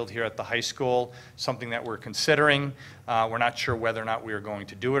fenced field here at the high school, something that we're considering. We're not sure whether or not we are going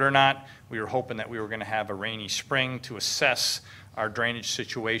to do it or not. We were hoping that we were going to have a rainy spring to assess our drainage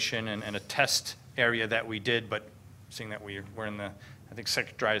situation and a test area that we did, but seeing that we're in the I think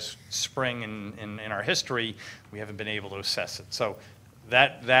second driest spring in our history, we haven't been able to assess it. So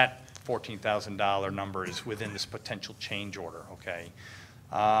that $14,000 number is within this potential change order, okay?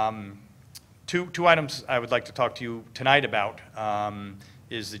 Two items I would like to talk to you tonight about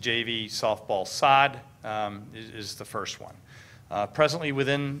is the JV softball sod is the first one. Presently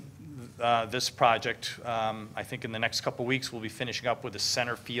within this project, I think in the next couple weeks, we'll be finishing up with the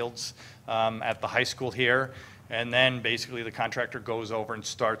center fields at the high school here. And then basically the contractor goes over and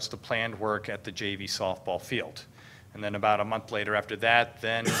starts the planned work at the JV softball field. And then about a month later after that,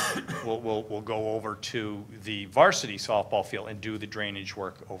 then we'll go over to the varsity softball field and do the drainage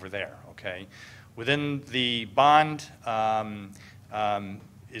work over there, okay? Within the bond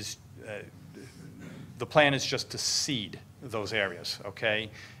the plan is just to seed those areas, okay?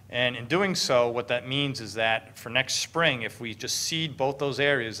 And in doing so, what that means is that for next spring, if we just seed both those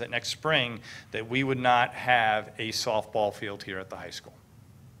areas, that next spring, that we would not have a softball field here at the high school.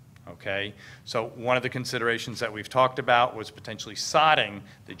 Okay, so one of the considerations that we've talked about was potentially sodding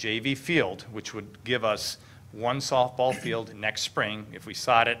the JV field, which would give us one softball field next spring. If we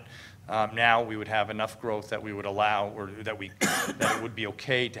sod it now, we would have enough growth that we would allow, or that it would be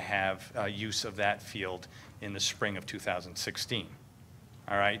okay to have use of that field in the spring of 2016.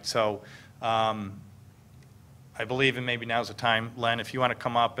 All right, so I believe, and maybe now's the time, Len, if you want to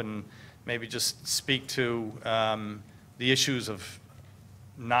come up and maybe just speak to the issues of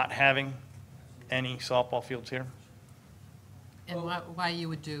not having any softball fields here. And why you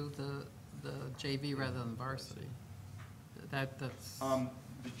would do the JV rather than varsity? That's.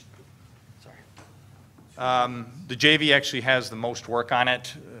 The JV actually has the most work on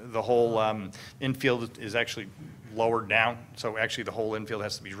it. The whole infield is actually lowered down, so actually the whole infield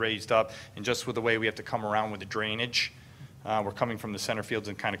has to be raised up. And just with the way we have to come around with the drainage, we're coming from the center fields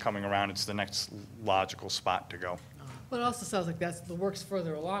and kind of coming around. It's the next logical spot to go. Well, it also sounds like the work's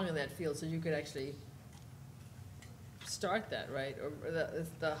further along in that field, so you could actually start that, right? Or the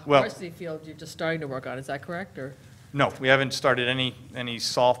Well- varsity field you're just starting to work on, is that correct, or? No, we haven't started any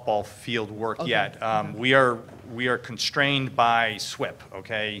softball field work Okay. yet. We are constrained by SWIP,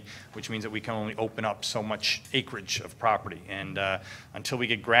 okay, which means that we can only open up so much acreage of property. And until we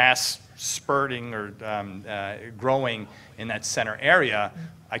get grass spurting or growing in that center area,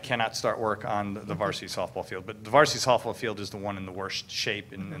 I cannot start work on the varsity softball field. But the varsity softball field is the one in the worst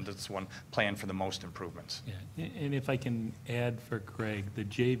shape, and that's the one planned for the most improvements. Yeah, and if I can add for Greg, the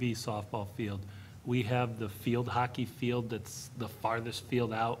JV softball field, we have the field hockey field that's the farthest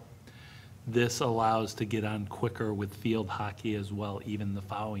field out. This allows to get on quicker with field hockey as well. Even the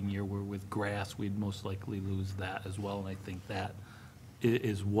following year, where with grass, we'd most likely lose that as well. And I think that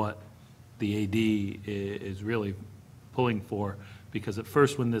is what the AD is really pulling for. Because at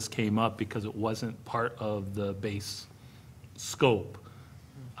first when this came up, because it wasn't part of the base scope,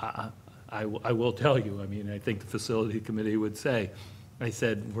 I will tell you, I mean, I think the facility committee would say, I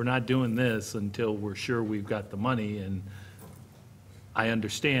said, we're not doing this until we're sure we've got the money, and I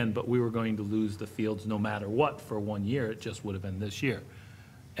understand, but we were going to lose the fields no matter what for 1 year. It just would have been this year.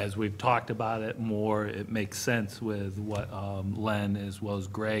 As we've talked about it more, it makes sense with what Len as well as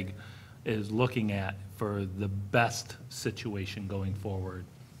Greg is looking at for the best situation going forward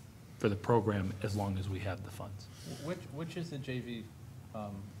for the program, as long as we have the funds. Which is the JV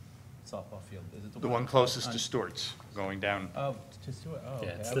softball field? Is it The one closest to Stewart's, going down. Oh, to Stewart, oh, Yeah,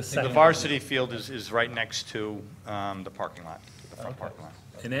 okay. it's I the was second- The thinking- varsity field is right next to the parking lot, the front Okay. parking lot.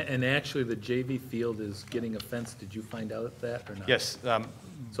 And actually, the JV field is getting a fence. Did you find out that or not? Yes,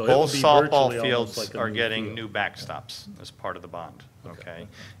 So it both would be softball virtually almost fields like a are new getting field. new backstops as part of the bond, okay?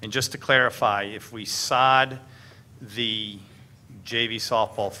 And just to clarify, if we sod the JV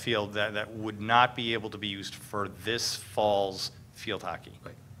softball field, that would not be able to be used for this fall's field hockey.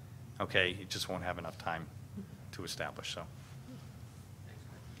 Right. Okay, it just won't have enough time to establish, so.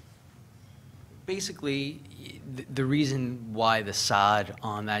 Basically, the reason why the sod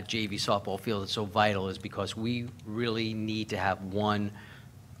on that JV softball field is so vital is because we really need to have one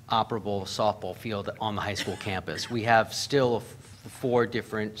operable softball field on the high school campus. We have still 4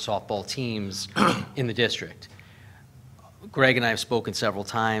 different softball teams in the district. Greg and I have spoken several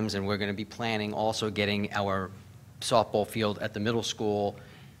times, and we're going to be planning also getting our softball field at the middle school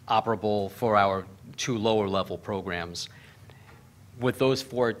operable for our 2 lower-level programs. With those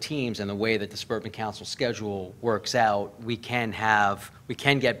 4 teams and the way that the Suburban Council schedule works out, we can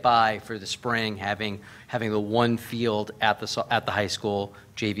get by for the spring having the one field at the high school.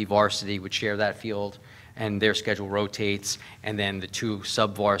 JV varsity would share that field, and their schedule rotates, and then the 2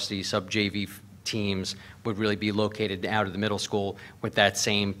 sub-varsity, sub-JV teams would really be located out of the middle school with that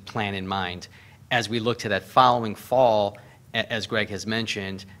same plan in mind. As we look to that following fall, as Greg has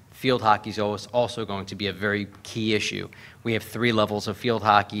mentioned, field hockey is also going to be a very key issue. We have 3 levels of field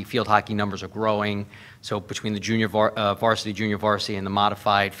hockey. Field hockey numbers are growing. So between the junior varsity, junior varsity, and the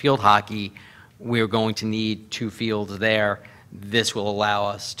modified field hockey, we're going to need 2 fields there. This will allow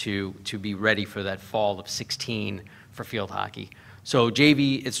us to be ready for that fall of 16 for field hockey. So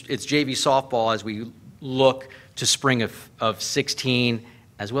JV, it's JV softball as we look to spring of 16,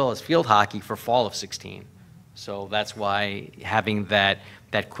 as well as field hockey for fall of 16. So that's why having that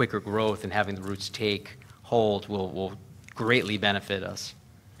quicker growth and having the roots take hold will greatly benefit us,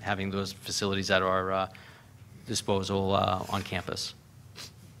 having those facilities at our disposal on campus.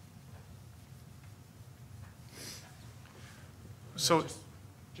 So,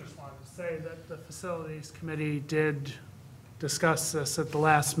 Just wanted to say that the Facilities Committee did discuss this at the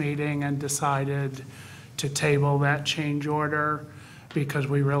last meeting and decided to table that change order because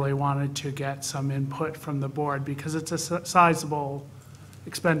we really wanted to get some input from the board because it's a sizable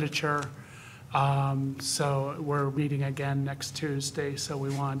expenditure. So we're meeting again next Tuesday, so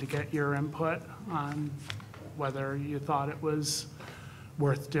we wanted to get your input on whether you thought it was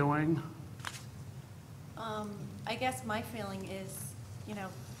worth doing. I guess my feeling is,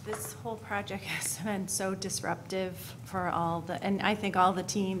 this whole project has been so disruptive for all and I think all the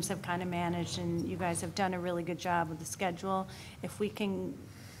teams have kind of managed, and you guys have done a really good job with the schedule. If we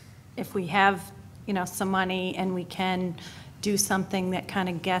have, some money and we can do something that kind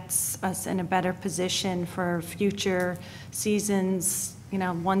of gets us in a better position for future seasons,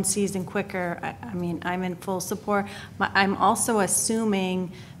 one season quicker, I mean, I'm in full support. I'm also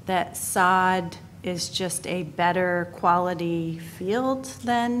assuming that sod is just a better quality field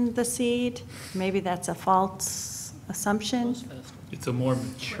than the seed. Maybe that's a false assumption. It's a more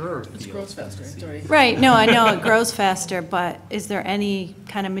mature field. It grows faster. It's already- Right, no, I know it grows faster, but is there any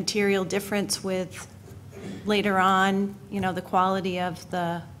kind of material difference with later on, the quality of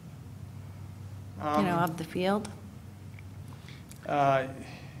the, of the field? I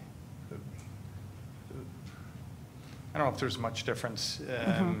don't know if there's much difference.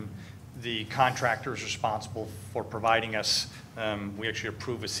 The contractor is responsible for providing us, we actually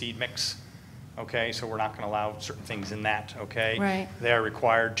approve a seed mix, okay? So we're not going to allow certain things in that, okay? Right. They are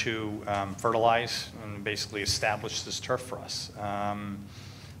required to fertilize and basically establish this turf for us.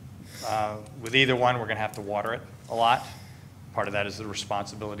 With either one, we're going to have to water it a lot. Part of that is the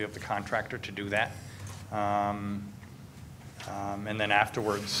responsibility of the contractor to do that. And then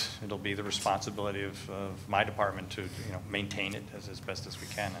afterwards, it'll be the responsibility of my department to, maintain it as best as we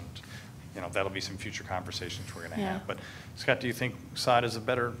can. And, that'll be some future conversations we're going to have. But Scott, do you think sod is a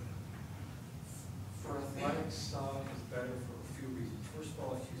better? For athletics, sod is better for a few reasons. First of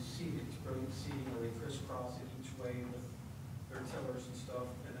all, if you seed it, it's brilliant seeding where they crisscross it each way with their tillers and stuff,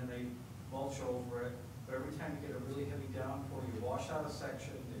 and then they mulch over it. But every time you get a really heavy downpour, you wash out a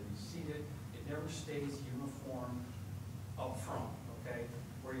section, then you seed it. It never stays uniform up front, okay?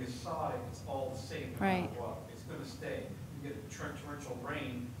 Where you sod it, it's all the same no matter what. It's going to stay. You get a torrential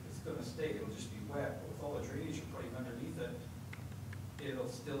rain, it's going to stay. It'll just be wet. But with all the drainage you're putting underneath it, it'll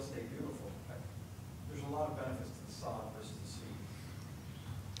still stay beautiful. There's a lot of benefits to the sod versus the seed.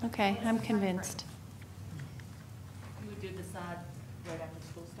 Okay, I'm convinced. You would do the sod right after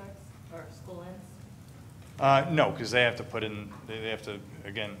school starts, or school ends? No, because they have to put in, they have to,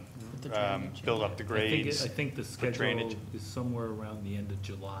 again, build up the grades. I think the schedule is somewhere around the end of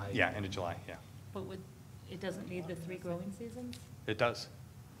July. Yeah, end of July, yeah. But it doesn't need the 3 growing seasons? It does.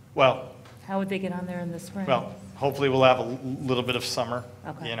 Well, How would they get on there in the spring? well, hopefully we'll have a little bit of summer,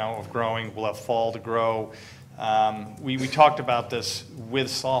 Okay. of growing. We'll have fall to grow. We talked about this with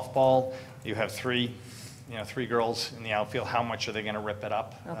softball. You have 3 girls in the outfield. How much are they going to rip it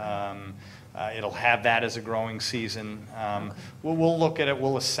up? Okay. It'll have that as a growing season. We'll look at it,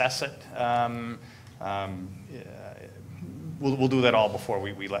 we'll assess it. We'll do that all before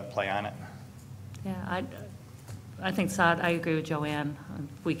we let play on it. Yeah, I think sod, I agree with Joanne.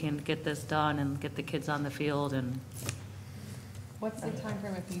 If we can get this done and get the kids on the field and. What's the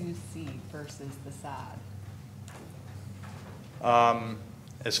timeframe if you use seed versus the sod? I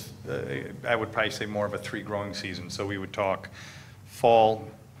would probably say more of a 3 growing season. So we would talk fall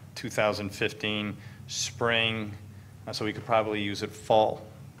 2015, spring, so we could probably use it fall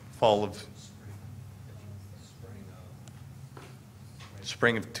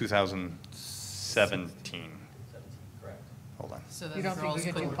spring of 2017. Hold on. So then You the don't think girls we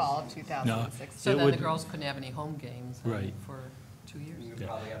could do couldn't. fall of 2006? So It then the would- girls couldn't have any home games Right. for 2 years?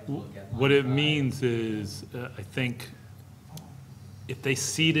 What it means is, I think, if they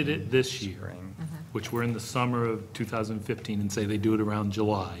seeded it this year, which we're in the summer of 2015, and say they do it around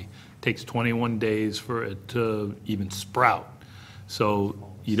July, Takes 21 days for it to even sprout. So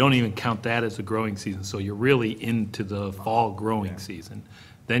you don't even count that as a growing season, so you're really into the fall growing season.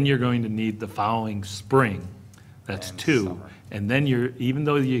 Then you're going to need the following spring, that's And 2. summer. And then even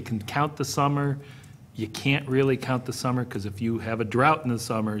though you can count the summer, you can't really count the summer, because if you have a drought in the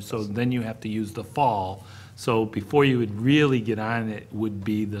summer, so then you have to use the fall. So before you would really get on it would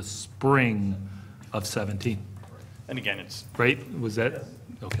be the spring of 17, And again, it's, right? Was that,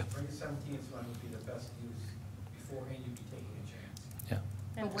 okay, Spring 17 is when would be the best use. Beforehand, you'd be taking a chance.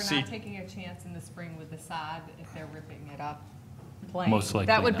 yeah. But we're See- not taking a chance in the spring with the sod if they're ripping it up, playing. Most likely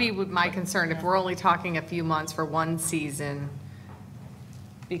That would be not. my concern, if we're only talking a few months for one season,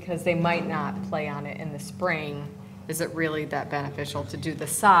 because they might not play on it in the spring, is it really that beneficial to do the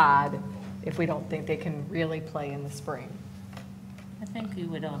sod if we don't think they can really play in the spring? I think you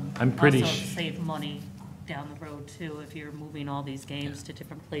would I'm pretty also sh- save money down the road too, if you're moving all these games to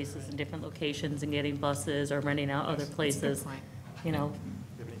different places and different locations and getting buses or renting out other places. You know,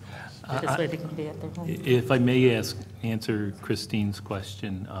 this way they can be at their home. If I may answer Christine's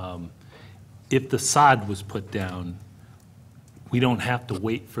question, if the sod was put down, we don't have to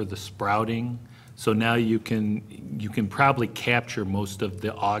wait for the sprouting. So now you can probably capture most of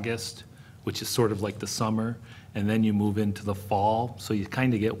the August, which is sort of like the summer, and then you move into the fall. So you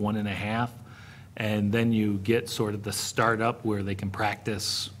kind of get 1.5, and then you get sort of the startup where they can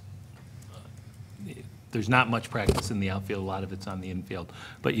practice. There's not much practice in the outfield, a lot of it's on the infield,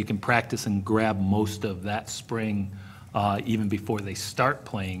 but you can practice and grab most of that spring even before they start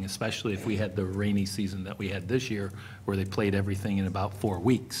playing, especially if we had the rainy season that we had this year, where they played everything in about 4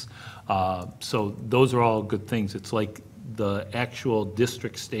 weeks. So those are all good things. It's like the actual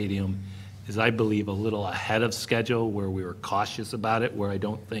district stadium is, I believe, a little ahead of schedule, where we were cautious about it, where I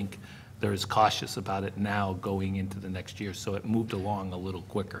don't think they're as cautious about it now going into the next year. So it moved along a little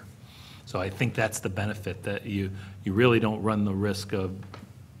quicker. So I think that's the benefit, that you really don't run the risk of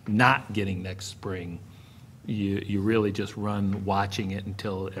not getting next spring. You really just run watching it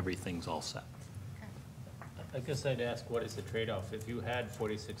until everything's all set. I guess I'd ask, what is the trade-off? If you had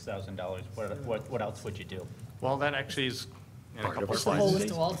 $46,000, what else would you do? well, that actually is in a couple of It's the whole slides.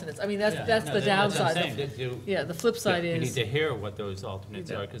 list of alternates. I mean, that's the No, that's what I'm downside. saying, that you- Yeah, the flip side We need is, to hear what those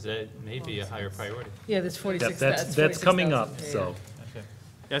alternates are, because it may be a higher priority. yeah, there's 46. That's coming up, 46,000, so. Okay.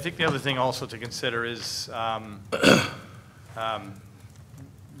 Yeah, I think the other thing also to consider is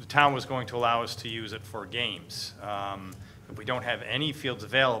the town was going to allow us to use it for games. If we don't have any fields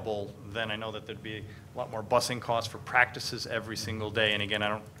available, then I know that there'd be a lot more busing costs for practices every single day. And again, I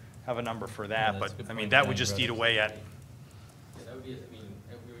don't have a number for that, but, that's a good I mean, point, that would Dan just brought eat up. away at, Yeah, that would be, I mean,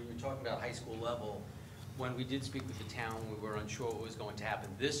 when you're talking about high school level, when we did speak with the town, we were unsure what was going to happen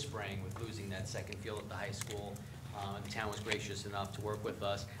this spring with losing that second field at the high school. The town was gracious enough to work with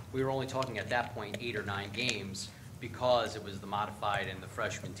us. We were only talking at that point 8 or 9 games, because it was the modified and the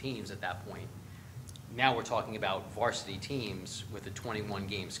freshman teams at that point. Now we're talking about varsity teams with a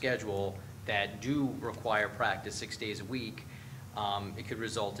 21-game schedule that do require practice 6 days a week. It could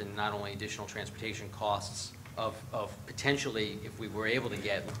result in not only additional transportation costs of potentially, if we were able to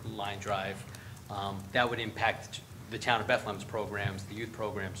get line drive, that would impact the town of Bethlehem's programs, the youth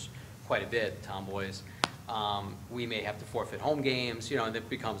programs, quite a bit, Tomboys. We may have to forfeit home games, you know, and it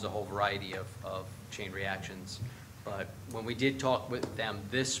becomes a whole variety of chain reactions. But when we did talk with them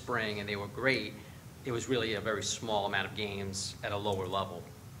this spring, and they were great, it was really a very small amount of games at a lower level.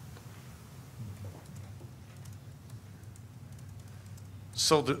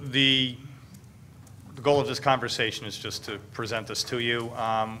 so the goal of this conversation is just to present this to you.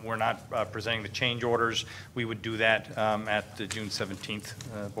 We're not presenting the change orders. We would do that at the June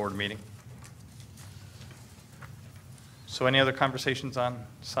 17th board meeting. So any other conversations on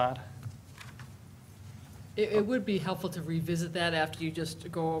sod? It would be helpful to revisit that after you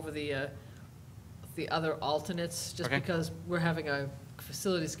just go over the other alternates, just Okay. because we're having a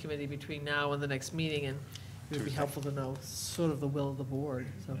facilities committee between now and the next meeting, and it would be helpful to know sort of the will of the board,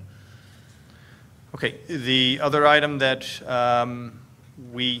 so. Okay, the other item that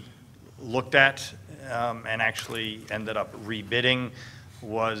we looked at and actually ended up rebidding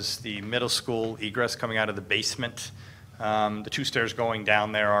was the middle school egress coming out of the basement. The 2 stairs going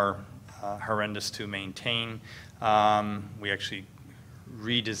down there are horrendous to maintain. We actually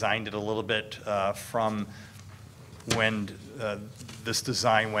redesigned it a little bit from when this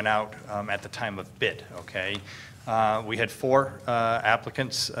design went out at the time of bid, okay? We had 4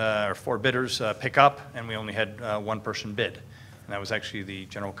 applicants, or 4 bidders pick up, and we only had 1 person bid. And that was actually the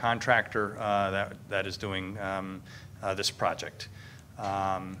general contractor that is doing this project.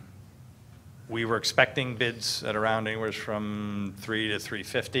 We were expecting bids at around anywhere from $300 to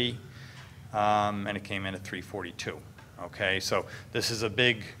 $350. and it came in at 342. Okay, so this is a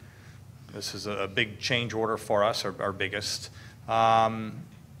big change order for us, our biggest.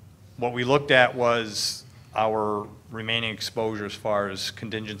 What we looked at was our remaining exposure as far as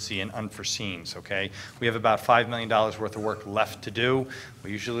contingency and unforeseens, okay? We have about $5 million worth of work left to do.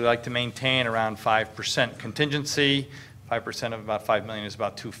 We usually like to maintain around 5% contingency. 5% of about $5 million is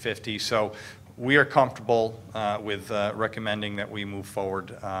about $250. So we are comfortable with recommending that we move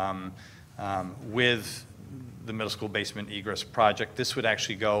forward with the middle school basement egress project. This would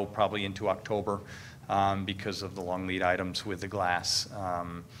actually go probably into October because of the long lead items with the glass.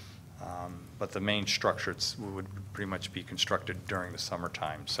 But the main structure would pretty much be constructed during the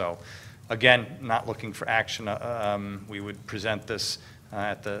summertime. So again, not looking for action. We would present this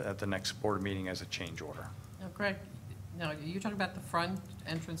at the next board meeting as a change order. Now, Greg, now, you're talking about the front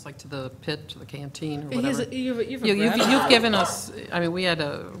entrance, like to the pit, to the canteen, or He has whatever? a- you have a You've given us, I mean,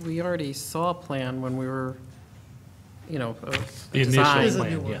 we already saw a plan when we were, you know, a The initial design.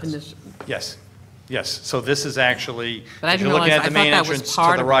 plan, yes. Initial- Yes, yes. So this is actually, But I if you're didn't looking at realize- the I main thought that was entrance to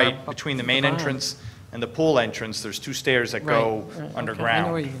part the of right, our between the main design. entrance and the pool entrance, there's 2 stairs that Right, go right, okay. I know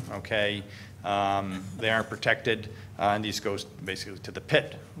underground, what you- okay? They aren't protected, and these goes basically to the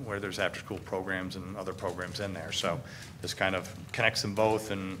pit, where there's after-school programs and other programs in there. So this kind of connects them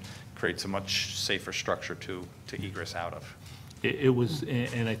both and creates a much safer structure to egress out of. It was,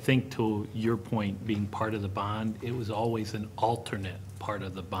 and I think to your point, being part of the bond, it was always an alternate part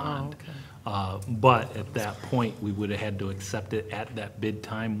of the bond. But at that point, we would have had to accept it at that bid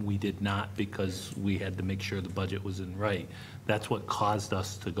time. We did not, because we had to make sure the budget was in right. That's what caused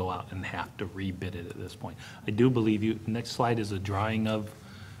us to go out and have to rebid it at this point. I do believe you, next slide is a drawing of.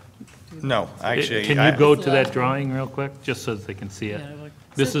 No, actually. Can you go to that drawing real quick, just so that they can see it? Yeah, like-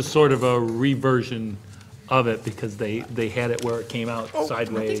 This is sort of a reversion of it, because they had it where it came out I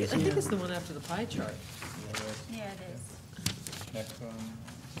sideways. think it's the one after the pie chart. Yeah, it is. Next one.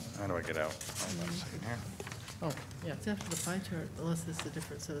 How do I get out? Hold on a second here. Oh, yeah. It's after the pie chart, unless it's a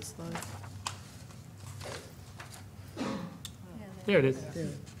different set of slides. There it is. Yeah.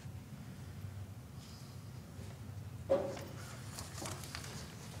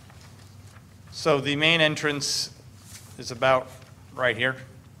 So the main entrance is about right here.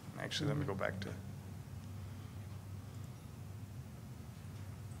 Actually, let me go back to.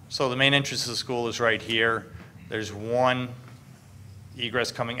 So the main entrance to the school is right here. There's one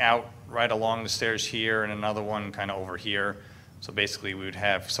egress coming out right along the stairs here and another one kind of over here. So basically, we would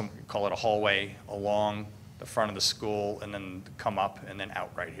have some, call it a hallway along the front of the school and then come up and then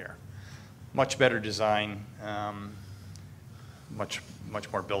out right here. Much better design, much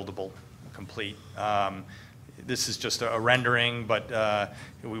more buildable, complete. This is just a rendering, but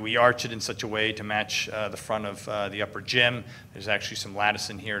we arch it in such a way to match the front of the upper gym. There's actually some lattice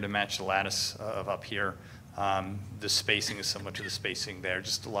in here to match the lattice of up here. The spacing is similar to the spacing there,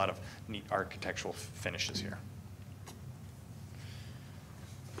 just a lot of neat architectural finishes here.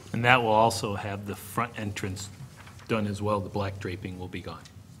 And that will also have the front entrance done as well. The black draping will be gone.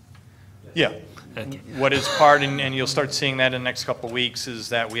 Yeah. Okay. What is part, and you'll start seeing that in the next couple of weeks, is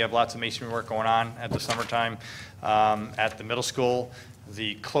that we have lots of masonry work going on at the summertime at the middle school.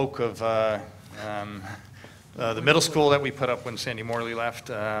 The cloak of the middle school that we put up when Sandy Morley left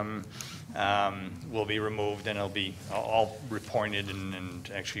will be removed, and it'll be all repointed and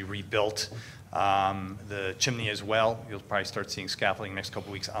actually rebuilt. The chimney as well, you'll probably start seeing scaffolding next couple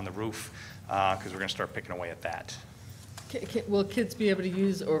of weeks on the roof, because we're going to start picking away at that. Will kids be able to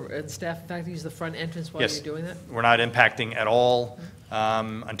use, or and staff, in fact, use the front entrance while Yes. you're doing that? We're not impacting at all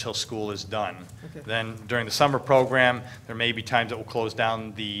until school is done. Okay. Then during the summer program, there may be times that we'll close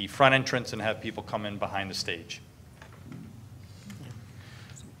down the front entrance and have people come in behind the stage.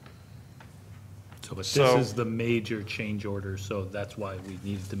 So, but this So- is the major change order, so that's why we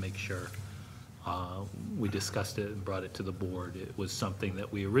needed to make sure. We discussed it and brought it to the board. It was something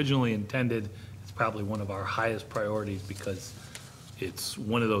that we originally intended. It's probably one of our highest priorities, because it's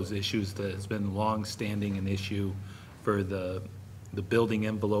one of those issues that has been long-standing an issue for the building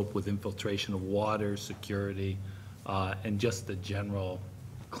envelope with infiltration of water, security, and just the general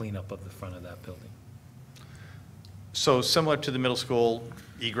cleanup of the front of that building. So similar to the middle school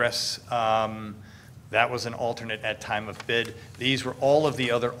egress, that was an alternate at time of bid. These were all of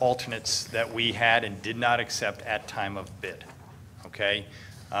the other alternates that we had and did not accept at time of bid, okay?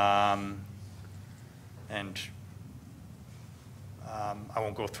 And I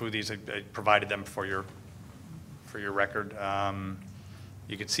won't go through these. I provided them for your record.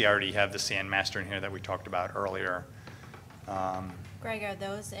 You can see I already have the Sandmaster in here that we talked about earlier. Greg, are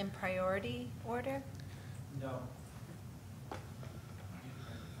those in priority order? No.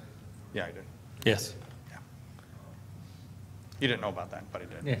 Yeah, I did. Yes. You didn't know about that, but I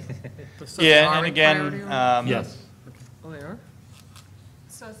did. So they Yeah, are and in again, priority order? Yes. Oh, they are?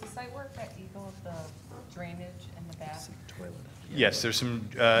 So is the site work at Eagle the drainage in the back? yes,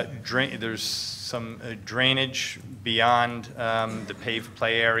 there's some drainage beyond the paved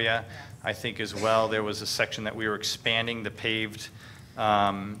play area. I think as well, there was a section that we were expanding the paved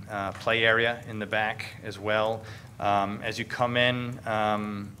play area in the back as well. As you come in,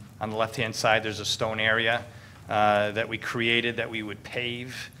 on the left-hand side, there's a stone area that we created that we would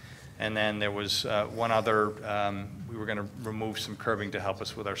pave. And then there was one other, we were going to remove some curbing to help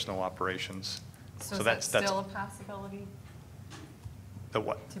us with our snow operations. So is that still a possibility The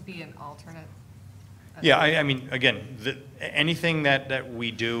what? to be an alternate? Yeah, I mean, again, anything that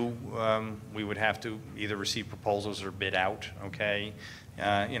we do, we would have to either receive proposals or bid out, okay?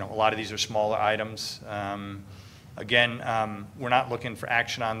 You know, a lot of these are smaller items. Again, we're not looking for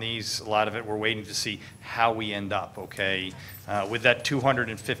action on these. A lot of it, we're waiting to see how we end up, okay? With that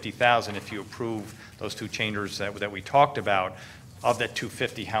 $250,000, if you approve those two changers that we talked about, of that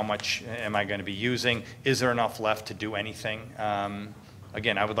 $250,000, how much am I going to be using? Is there enough left to do anything?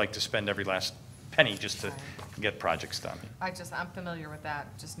 Again, I would like to spend every last penny just to get projects done. I'm familiar with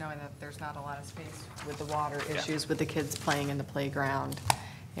that, just knowing that there's not a lot of space with the water issues, with the kids playing in the playground,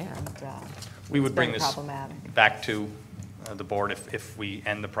 and We would it's bring been this problematic. back to the board if we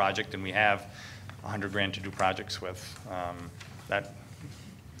end the project and we have $100,000 to do projects with. That,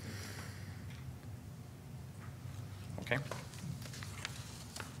 okay?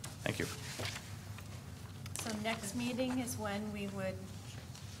 Thank you. So next meeting is when we would,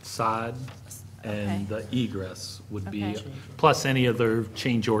 Sod and Okay. the egress would be, Okay. plus any other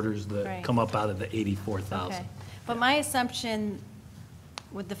change orders that Right. come up out of the 84,000. okay. But my assumption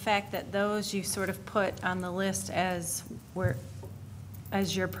with the fact that those you sort of put on the list as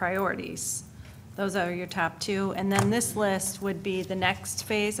your priorities, those are your top two, and then this list would be the next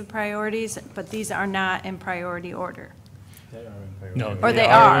phase of priorities, but these are not in priority order. No, Or they they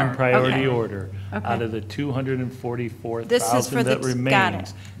are are, in priority okay. order. Okay. Out of the This is for 244,000 the- that got remains,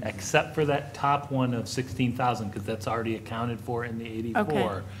 it. except for that top one of 16,000, because that's already accounted for in the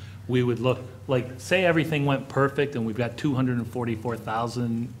 84. We would look, like, say everything went perfect and we've got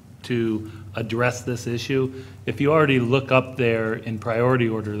 244,000 to address this issue. If you already look up there in priority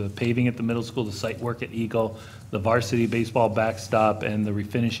order, the paving at the middle school, the site work at Eagle, the varsity baseball backstop, and the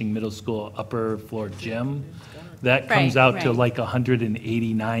refinishing middle school upper floor gym, that comes Right, out to right. like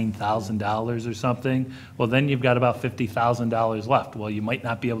 $189,000 or something. Well, then you've got about $50,000 left. Well, you might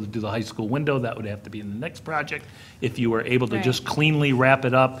not be able to do the high school window, that would have to be in the next project. If you were able to Right. just cleanly wrap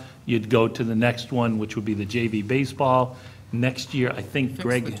it up, you'd go to the next one, which would be the JV baseball. Next year, I think Fix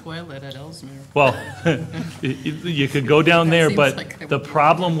Greg. the toilet at Ellesmere. Well, you could go down That there, seems but like I the would do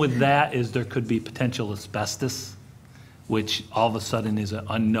problem with that is there could be potential asbestos, which all of a sudden is an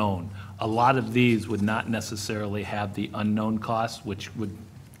unknown. A lot of these would not necessarily have the unknown costs, which would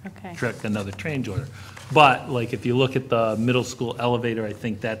Okay. trick another change order. But like if you look at the middle school elevator, I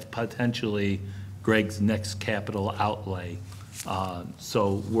think that's potentially Greg's next capital outlay.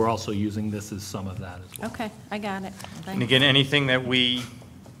 So we're also using this as some of that as well. Okay, I got it. And Thanks. again, anything that we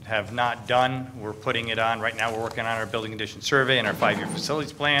have not done, we're putting it on. Right now, we're working on our building condition survey and our 5-year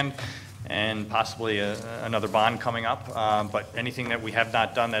facilities plan, and possibly another bond coming up. But anything that we have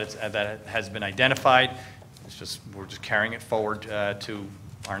not done that has been identified, we're just carrying it forward to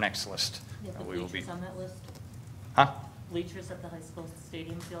our next list. You have the We will be- bleachers on that list? Huh? Bleachers at the high school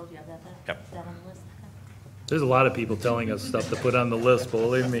stadium field, you have that? Yep. That on the list? There's a lot of people telling us stuff to put on the list,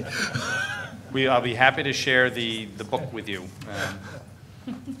 believe me. I'll be happy to share the book with you.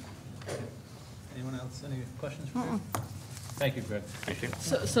 Anyone else, any questions for Greg? Thank you, Greg. Thank you.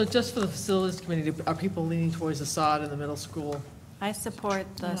 So just for the facilities committee, are people leaning towards the sod in the middle school? I support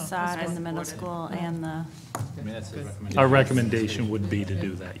the sod in the middle school and the, I mean, that's a recommendation. Our recommendation would be to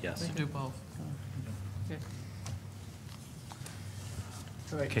do that, yes. Do both.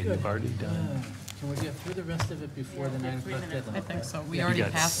 All right, Okay, good. you've already done. Can we get through the rest of it before the 9 o'clock deadline? I think so. We You already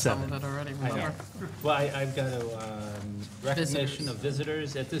got passed some of 7. it already, I know. remember? Well, I've got a recognition of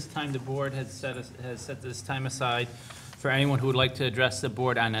visitors. At this time, the board has set this time aside for anyone who would like to address the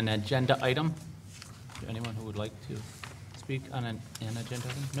board on an agenda item. Anyone who would like to speak on an agenda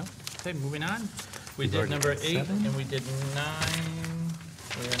item? No? Okay, moving on. We We've did already number done 8, 7. and we did 9.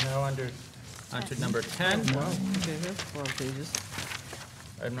 We are now onto number 10. Okay, here's 4 pages.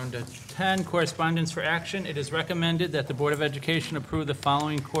 Item number 10, correspondence for action. It is recommended that the Board of Education approve the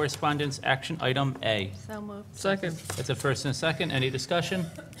following correspondence action item A. so moved. Second. It's a first and a second. Any discussion?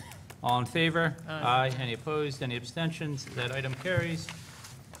 All in favor? Aye. Any opposed? Any abstentions? That item carries.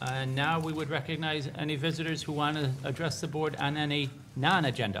 And now we would recognize any visitors who want to address the board on any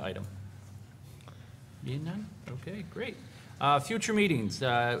non-agenda item. Being none? Okay, great. Future meetings,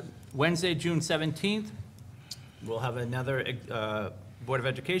 Wednesday, June 17th, we'll have another Board of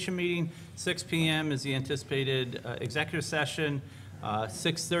Education meeting. 6 p.m. is the anticipated executive session.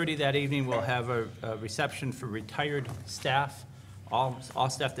 6:30 that evening, we'll have a reception for retired staff. All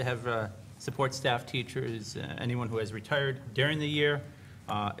staff that have support staff, teachers, anyone who has retired during the year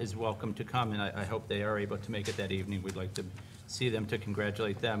is welcome to come, and I hope they are able to make it that evening. We'd like to see them to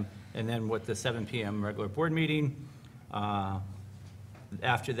congratulate them. And then with the 7 p.m. regular board meeting,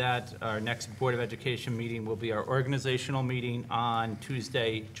 after that, our next Board of Education meeting will be our organizational meeting on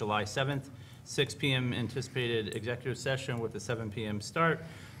Tuesday, July 7th, 6 p.m. anticipated executive session with the 7 p.m. start.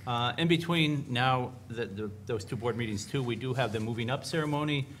 In between now, those two board meetings too, we do have the moving up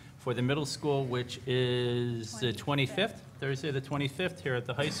ceremony for the middle school, which is the 25th, Thursday the 25th here at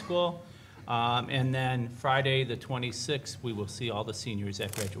the high school. And then Friday the 26th, we will see all the seniors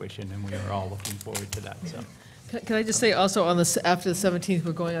at graduation, and we are all looking forward to that, so. Can I just say also on the, after the 17th,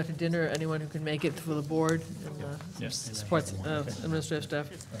 we're going out to dinner, anyone who can make it for the board and supports administrative staff.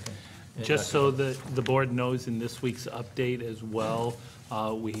 Just so the board knows, in this week's update as well,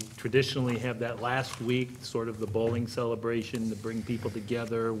 we traditionally have that last week, sort of the bowling celebration to bring people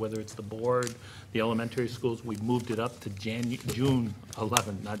together, whether it's the board, the elementary schools. We've moved it up to June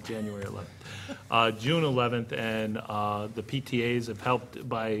 11th, not January 11th. June 11th, and the PTAs have helped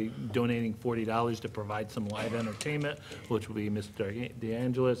by donating $40 to provide some live entertainment, which will be Mr.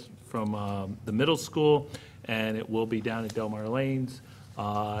 DeAngelis from the middle school, and it will be down at Delmar Lanes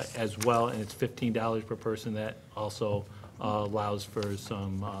as well, and it's $15 per person. That also allows for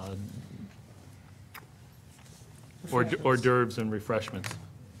some hors d'oeuvres and refreshments.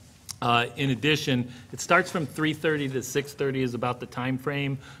 In addition, it starts from 3:30 to 6:30 is about the time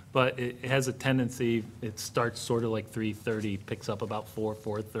frame, but it has a tendency, it starts sort of like 3:30, picks up about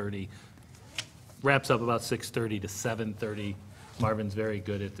 4:30, wraps up about 6:30 to 7:30. Marvin's very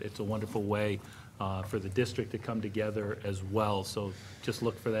good. It's a wonderful way for the district to come together as well. So just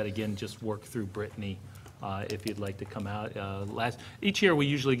look for that again, just work through Brittany if you'd like to come out. Each year we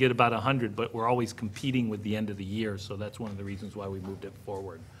usually get about 100, but we're always competing with the end of the year, so that's one of the reasons why we moved it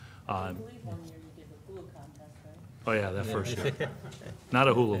forward. Oh yeah, that first year. Not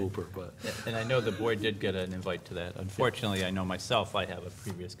a hula hooper, but. And I know the board did get an invite to that. Unfortunately, I know myself, I have a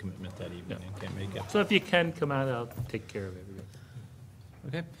previous commitment that evening and can't make it. So if you can, come out, I'll take care of everybody.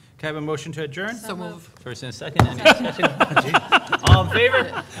 Okay, can I have a motion to adjourn? So move. First and a second, any discussion? All in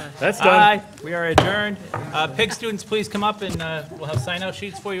favor? That's done. Aye, we are adjourned. PIG students, please come up and we'll have sign-out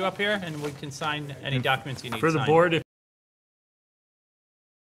sheets for you up here, and we can sign any documents you need For signed. the board,